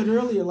up. Like y'all said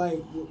earlier,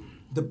 like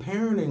the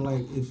parenting,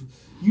 like if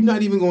you're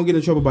not even gonna get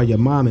in trouble by your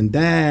mom and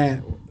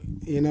dad,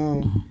 you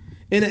know.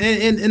 And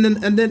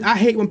then I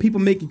hate when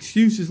people make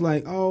excuses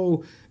like,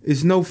 oh,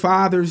 it's no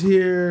fathers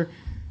here.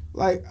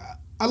 Like,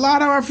 a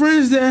lot of our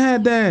friends that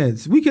had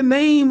dads. We can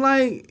name,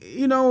 like,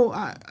 you know,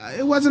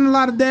 it wasn't a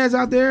lot of dads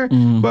out there,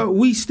 but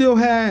we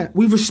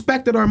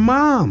respected our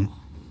mom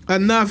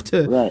enough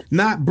to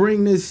not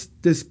bring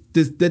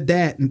the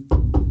dad.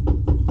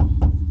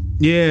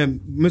 Yeah,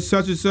 Miss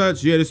such and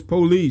such, this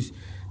police.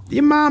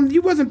 Your mom,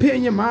 you wasn't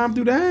pitting your mom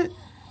through that.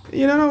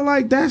 You know,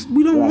 like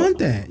we don't want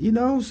that, you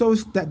know? So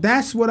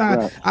that's what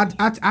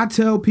I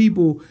tell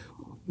people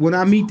when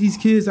I meet these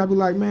kids. I be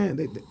like, man,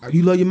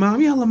 you love your mom?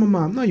 Yeah, I love my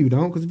mom. No, you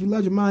don't, because if you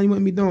love your mom, you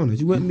wouldn't be doing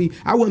this.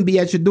 I wouldn't be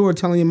at your door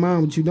telling your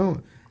mom what you're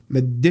doing.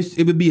 But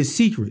it would be a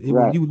secret.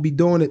 You would be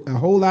doing it a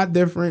whole lot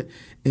different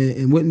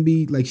and wouldn't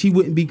be, like, she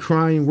wouldn't be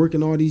crying,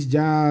 working all these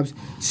jobs,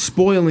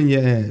 spoiling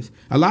your ass.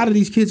 A lot of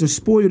these kids are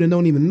spoiled and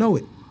don't even know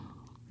it.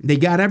 They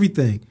got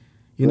everything.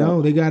 You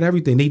know, they got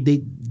everything.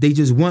 They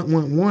just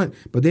want,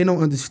 but they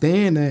don't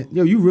understand that,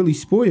 yo, you really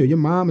spoiled. Your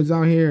mom is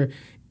out here.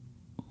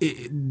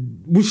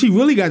 What she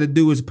really got to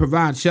do is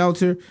provide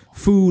shelter,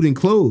 food, and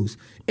clothes.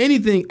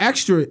 Anything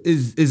extra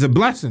is a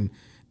blessing,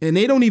 and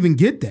they don't even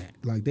get that.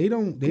 Like they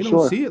don't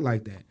see it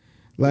like that.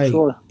 Like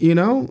you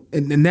know,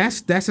 and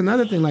that's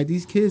another thing. Like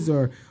these kids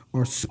are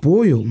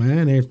spoiled,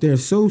 man. They're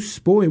so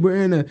spoiled. We're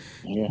in a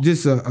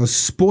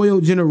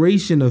spoiled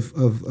generation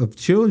of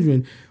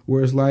children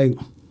where it's like.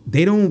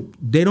 They don't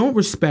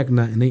respect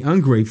nothing. They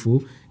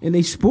ungrateful and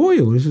they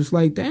spoil. It's just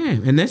like,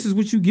 damn. And this is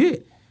what you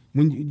get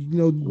when you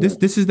know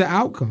this is the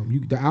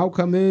outcome. The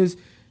outcome is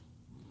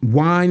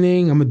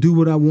whining. I'm gonna do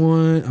what I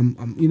want.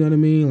 I'm you know what I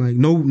mean. Like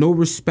no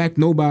respect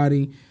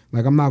nobody.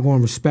 Like I'm not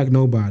gonna respect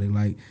nobody.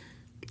 Like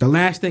the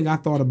last thing I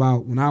thought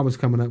about when I was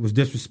coming up was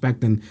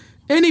disrespecting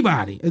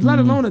anybody, let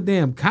alone a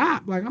damn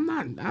cop. Like I'm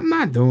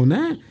not doing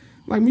that.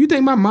 Like, you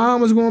think my mom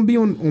was going to be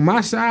on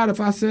my side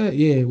if I said,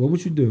 yeah, what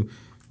would you do?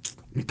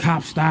 The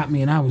cop stopped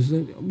me and I was,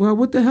 well,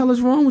 what the hell is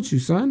wrong with you,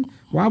 son?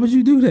 Why would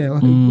you do that?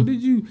 Like, what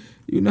did you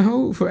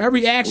for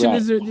every action,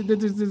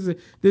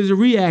 there's a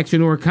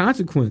reaction or a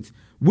consequence.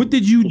 What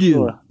did you do?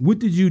 Sure. What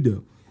did you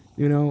do?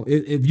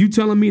 If you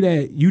telling me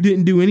that you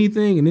didn't do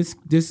anything and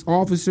this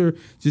officer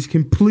just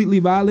completely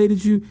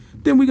violated you,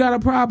 then we got a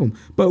problem.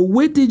 But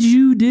what did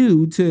you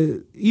do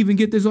to even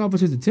get this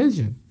officer's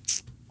attention?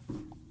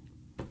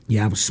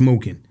 Yeah, I was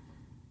smoking.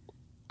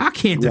 I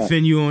can't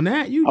defend you on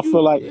that. I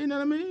feel like, you know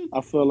what I mean?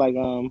 I feel like,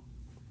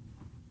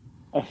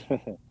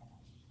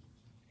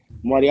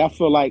 Marty, I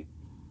feel like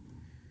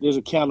there's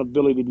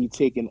accountability to be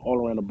taken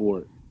all around the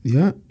board.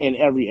 Yeah. In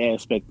every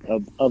aspect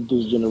of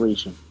this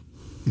generation.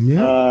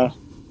 Yeah.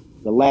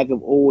 The lack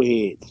of old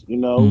heads,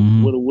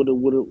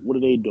 what are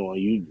they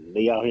doing?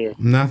 They out here.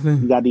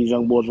 Nothing. You got these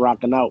young boys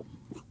rocking out.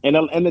 And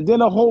then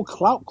the whole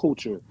clout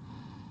culture.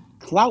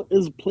 Clout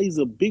plays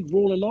a big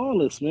role in all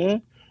this,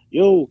 man.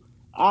 Yo,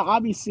 I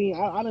be seeing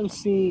I done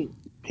seen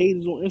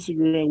pages on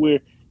Instagram where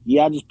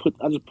I just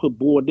put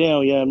board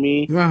down, you know what I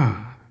mean?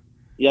 Ah.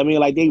 You know what I mean?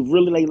 Like they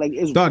really like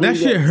it's dog, really that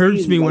shit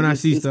hurts me when I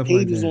see there's stuff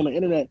like pages that. on the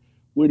internet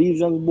where these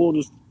young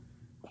boys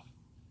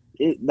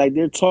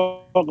they're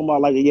talking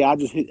about like, I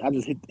just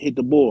hit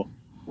the ball,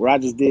 or I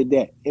just did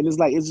that. And it's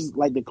just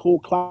like the whole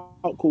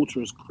clout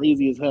culture is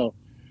crazy as hell.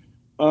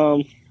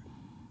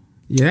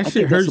 Yeah, that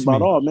shit hurts me.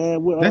 About all,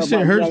 man. That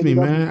shit hurts me,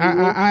 man.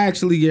 I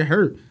actually get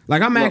hurt.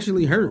 Like, I'm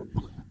actually hurt.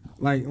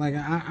 Like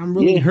I'm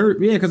really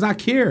hurt. Yeah, because I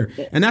care.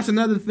 And that's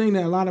another thing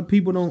that a lot of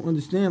people don't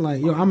understand. Like,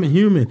 yo, I'm a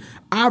human.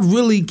 I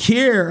really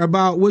care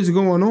about what's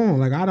going on.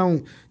 Like, I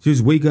don't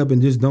just wake up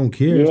and just don't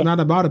care. Yeah. It's not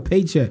about a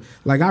paycheck.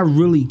 Like, I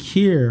really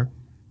care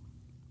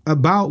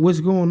about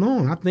what's going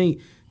on. I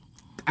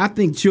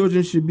think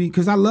children should be,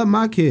 because I love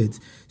my kids.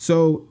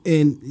 So,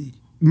 and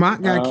my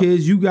got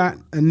kids, you got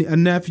a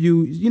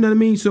nephew, you know what I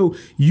mean? So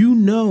you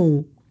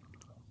know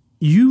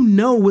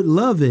what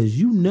love is.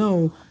 You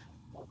know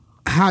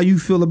how you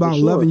feel about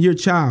loving your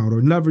child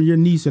or loving your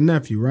niece or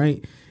nephew,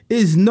 right?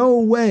 There's no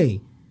way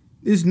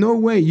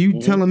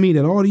you telling me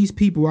that all these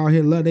people out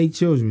here love their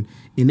children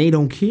and they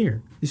don't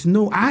care.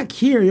 I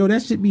care, yo.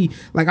 That should be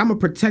like, I'm gonna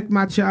protect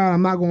my child.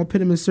 I'm not gonna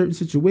put him in certain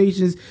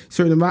situations.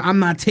 I'm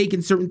not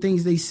taking certain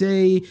things they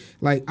say.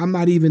 Like, I'm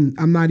not even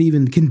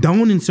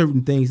condoning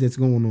certain things that's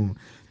going on.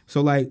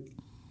 So, like,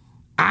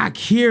 I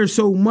care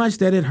so much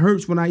that it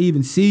hurts when I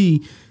even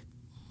see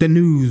the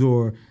news,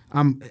 or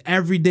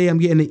every day I'm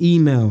getting an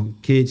email: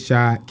 kid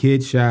shot,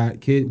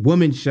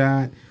 woman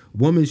shot,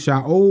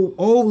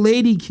 old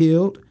lady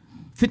killed,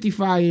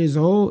 55 years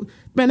old.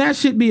 Man, that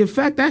should be a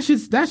fact. That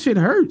shit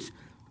hurts.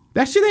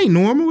 That shit ain't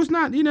normal. It's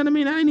not, you know what I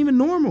mean? That ain't even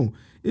normal.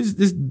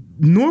 It's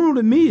normal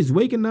to me is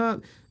waking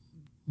up,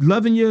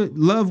 loving your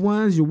loved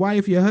ones, your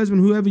wife, your husband,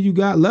 whoever you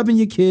got, loving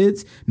your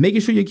kids, making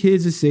sure your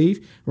kids are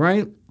safe,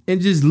 right? And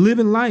just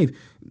living life.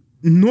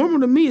 Normal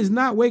to me is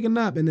not waking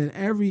up and then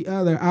every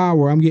other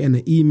hour I'm getting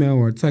an email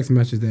or a text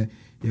message that,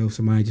 yo,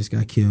 somebody just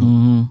got killed.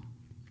 Mm-hmm.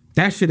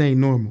 That shit ain't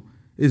normal.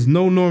 There's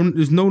no norm.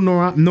 There's no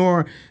norm.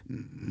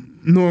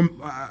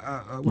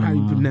 How do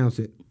you pronounce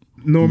it?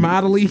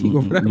 Normality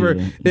or whatever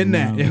in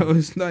that. Yo,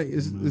 it's like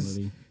it's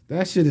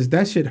that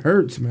shit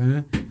hurts,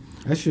 man.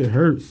 That shit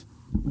hurts.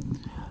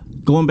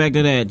 Going back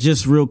to that,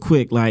 just real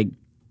quick, like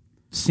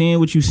seeing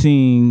what you've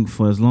seen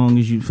for as long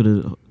as for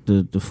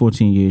the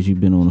 14 years you've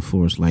been on the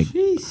force, like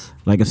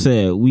I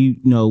said, we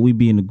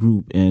be in the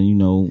group,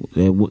 and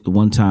at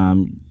one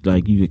time,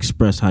 like, you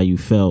expressed how you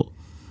felt.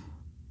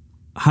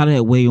 How did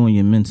that weigh on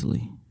you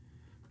mentally?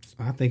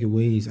 I think it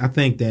weighs. I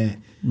think that,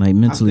 like,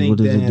 mentally, what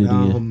does it do to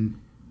you?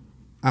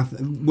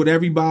 With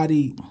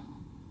everybody,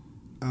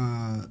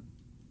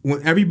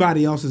 when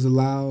everybody else is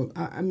allowed,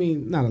 I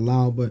mean, not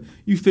allowed, but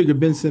you figure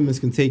Ben Simmons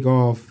can take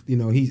off.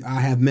 I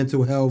have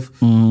mental health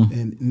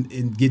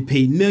and get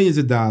paid millions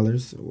of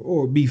dollars,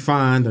 or be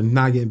fined or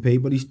not getting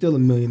paid, but he's still a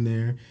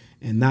millionaire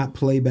and not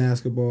play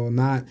basketball.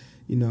 Not,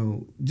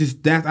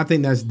 just that. I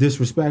think that's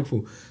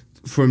disrespectful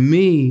for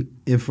me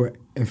and for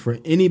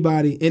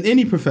anybody in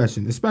any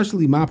profession,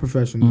 especially my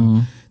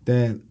profession,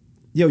 that.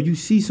 Yo, you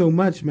see so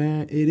much,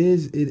 man.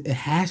 It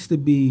has to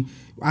be.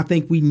 I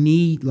think we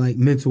need, like,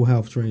 mental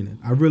health training.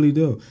 I really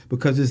do,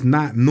 because it's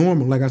not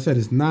normal. Like I said,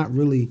 it's not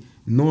really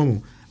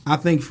normal. I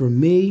think for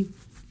me,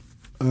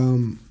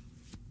 I'm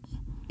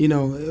a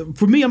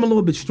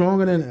little bit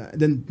stronger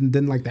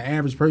than like the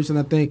average person.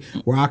 I think,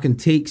 where I can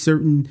take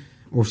certain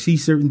or see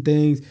certain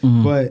things,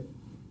 but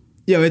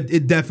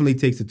it definitely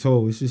takes a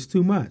toll. It's just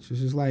too much. It's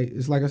just like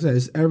I said,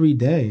 it's every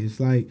day. It's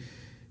like,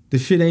 the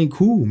shit ain't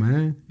cool,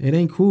 man. It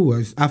ain't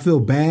cool. I feel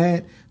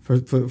bad for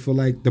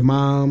like the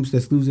moms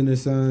that's losing their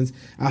sons.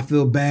 I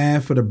feel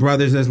bad for the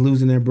brothers that's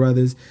losing their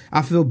brothers.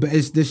 I feel bad.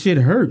 This shit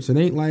hurts. It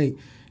ain't like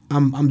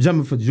I'm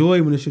jumping for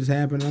joy when this shit's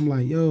happening. I'm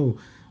like, yo,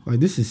 like,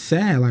 this is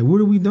sad. Like,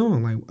 what are we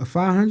doing? Like, a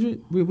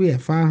 500? We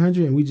at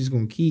 500 and we just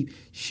gonna keep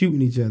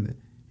shooting each other.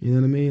 You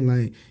know what I mean?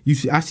 Like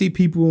I see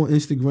people on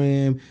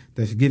Instagram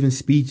that's giving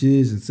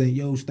speeches and saying,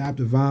 "Yo, stop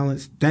the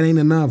violence." That ain't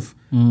enough.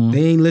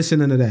 They ain't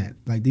listening to that.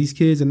 Like these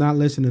kids are not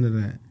listening to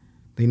that.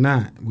 They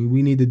not.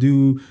 We need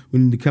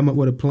to come up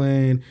with a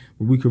plan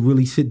where we could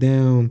really sit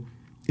down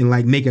and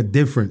like make a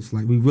difference.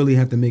 Like we really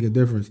have to make a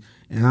difference.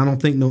 And I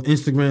don't think no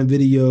Instagram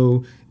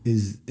video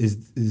is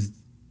the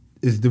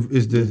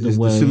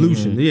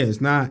solution. Yeah,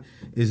 it's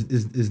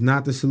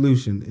not the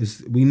solution.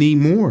 We need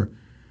more.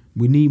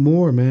 We need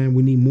more, man.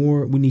 We need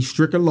more. We need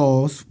stricter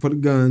laws for the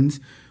guns.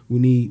 We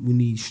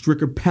need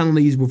stricter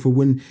penalties for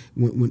when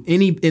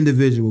any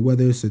individual,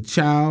 whether it's a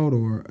child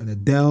or an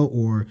adult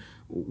or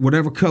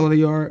whatever color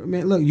they are,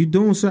 man, look, you're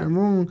doing something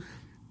wrong.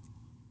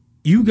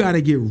 You got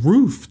to get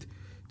roofed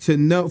to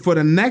know for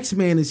the next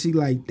man to see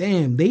like,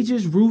 damn, they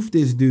just roofed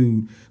this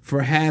dude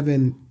for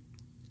having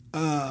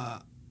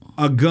a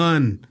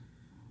gun.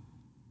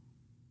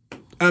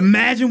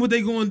 Imagine what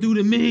they going to do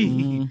to me.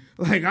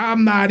 Mm-hmm. Like,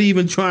 I'm not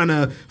even trying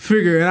to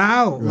figure it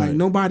out. Right. Like,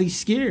 nobody's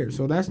scared.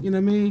 So that's, you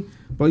know what I mean?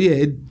 But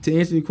yeah, to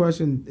answer your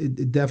question,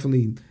 it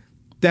definitely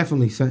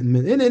something.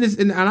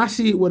 And I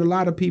see it with a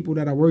lot of people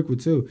that I work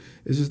with too.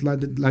 It's just like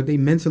they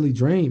mentally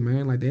drained,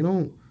 man. Like they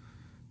don't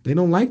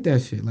like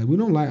that shit. Like we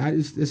don't like.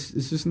 It's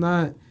just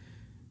not.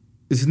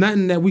 It's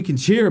nothing that we can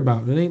cheer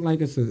about. It ain't like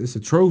it's a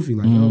trophy.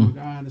 Like oh my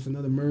God, it's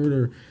another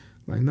murder.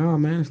 Like, no,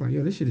 man, it's like,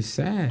 yo, this shit is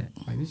sad.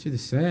 Like, this shit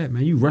is sad,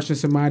 man. You rushing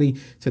somebody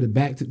to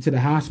the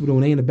hospital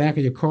and they in the back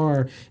of your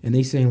car and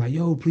they saying, like,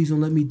 yo, please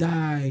don't let me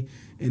die.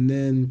 And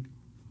then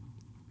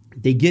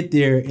they get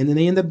there and then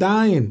they end up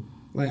dying.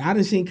 Like, I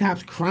done seen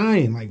cops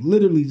crying, like,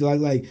 literally,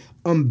 like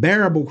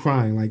unbearable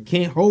crying. Like,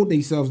 can't hold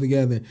themselves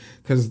together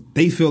because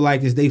they feel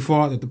like it's their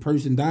fault that the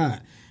person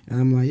died. And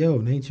I'm like, yo,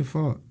 it ain't your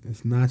fault.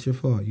 It's not your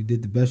fault. You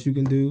did the best you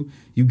can do.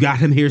 You got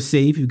him here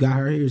safe. You got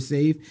her here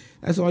safe.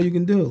 That's all you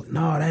can do. Like,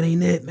 no, that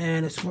ain't it,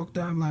 man. It's fucked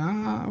up. I'm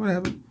like,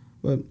 whatever.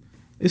 But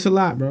it's a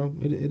lot, bro.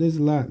 It is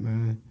a lot,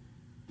 man.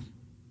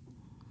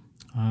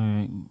 All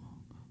right.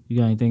 You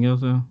got anything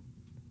else, though?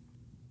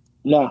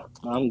 Nah,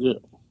 I'm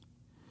good.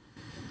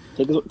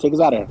 Take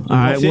us out of here. All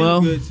right, well.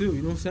 Good too.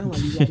 You don't sound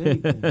like you got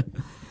anything.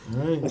 All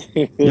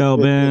right. Yo,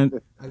 man.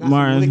 I got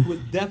Martin. some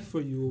liquid death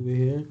for you over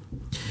here.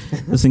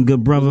 Listen,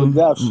 good brother.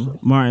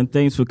 Martin,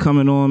 thanks for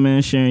coming on,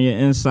 man, sharing your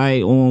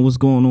insight on what's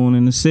going on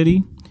in the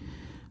city.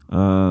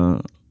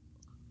 Like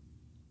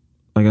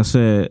I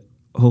said,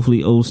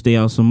 hopefully O stay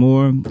out some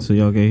more so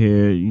y'all can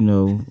hear,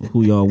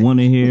 who y'all want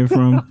to hear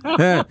from.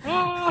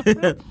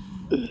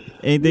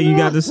 Anything you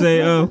got to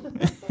say, O?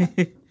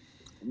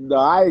 No,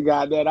 I ain't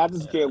got that. I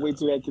just can't wait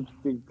till that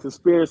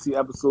conspiracy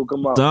episode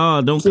come out.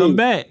 Dog, don't come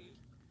back.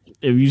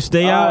 If you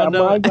stay out,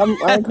 I ain't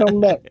coming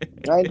back.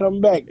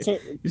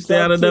 You stay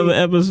out another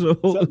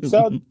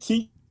episode.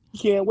 T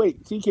can't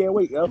wait. T can't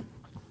wait, yo.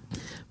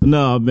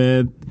 No,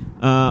 man.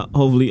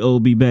 Hopefully, O will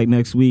be back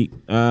next week.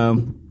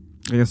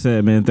 Like I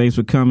said, man, thanks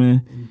for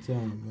coming.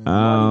 Anytime,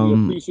 man.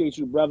 We appreciate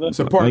you, brother.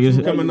 So part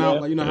 2 coming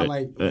out, like you know how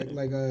like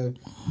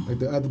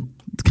the other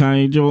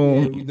Kanye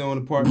Joel. Yeah, we doing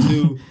the part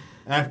 2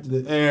 after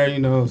the air.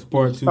 It's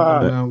part 2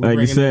 coming out. Like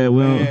you said,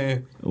 we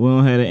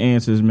don't have the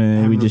answers,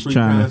 man. We just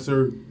trying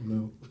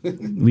to.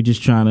 We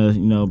just trying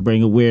to,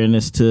 bring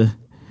awareness to,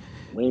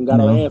 we ain't got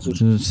no answers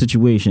to the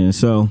situation.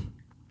 So,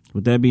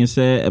 with that being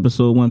said,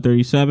 episode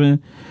 137,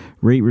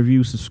 rate,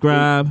 review,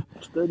 subscribe.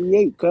 It's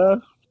 38, cuz.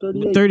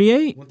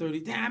 38? 130.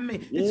 Damn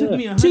it. It took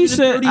me 130. T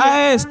said, I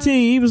asked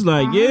T. He was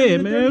like, yeah,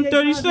 man,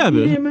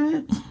 37. Yeah,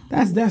 man.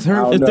 That's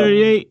hurtful. It's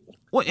 38.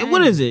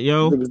 What is it,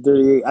 yo? I think it's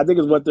 38. I think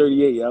it's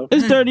 138, yo.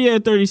 It's 38 or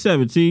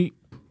 37, T.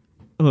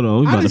 Hold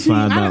on, we about to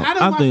find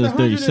out. I think it's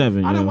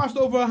 37. I done watched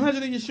over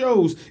 100 of your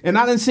shows, and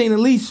I done seen at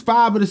least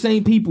 5 of the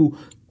same people.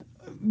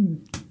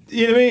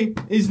 You know what I mean?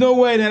 There's no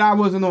way that I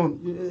wasn't on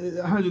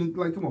 100.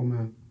 Like, come on,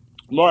 man.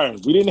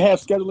 Martin, we didn't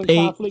have scheduling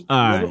conflict. All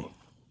right.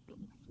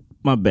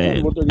 My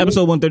bad.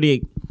 Episode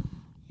 138.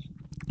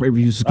 Rate,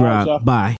 review, subscribe. Bye.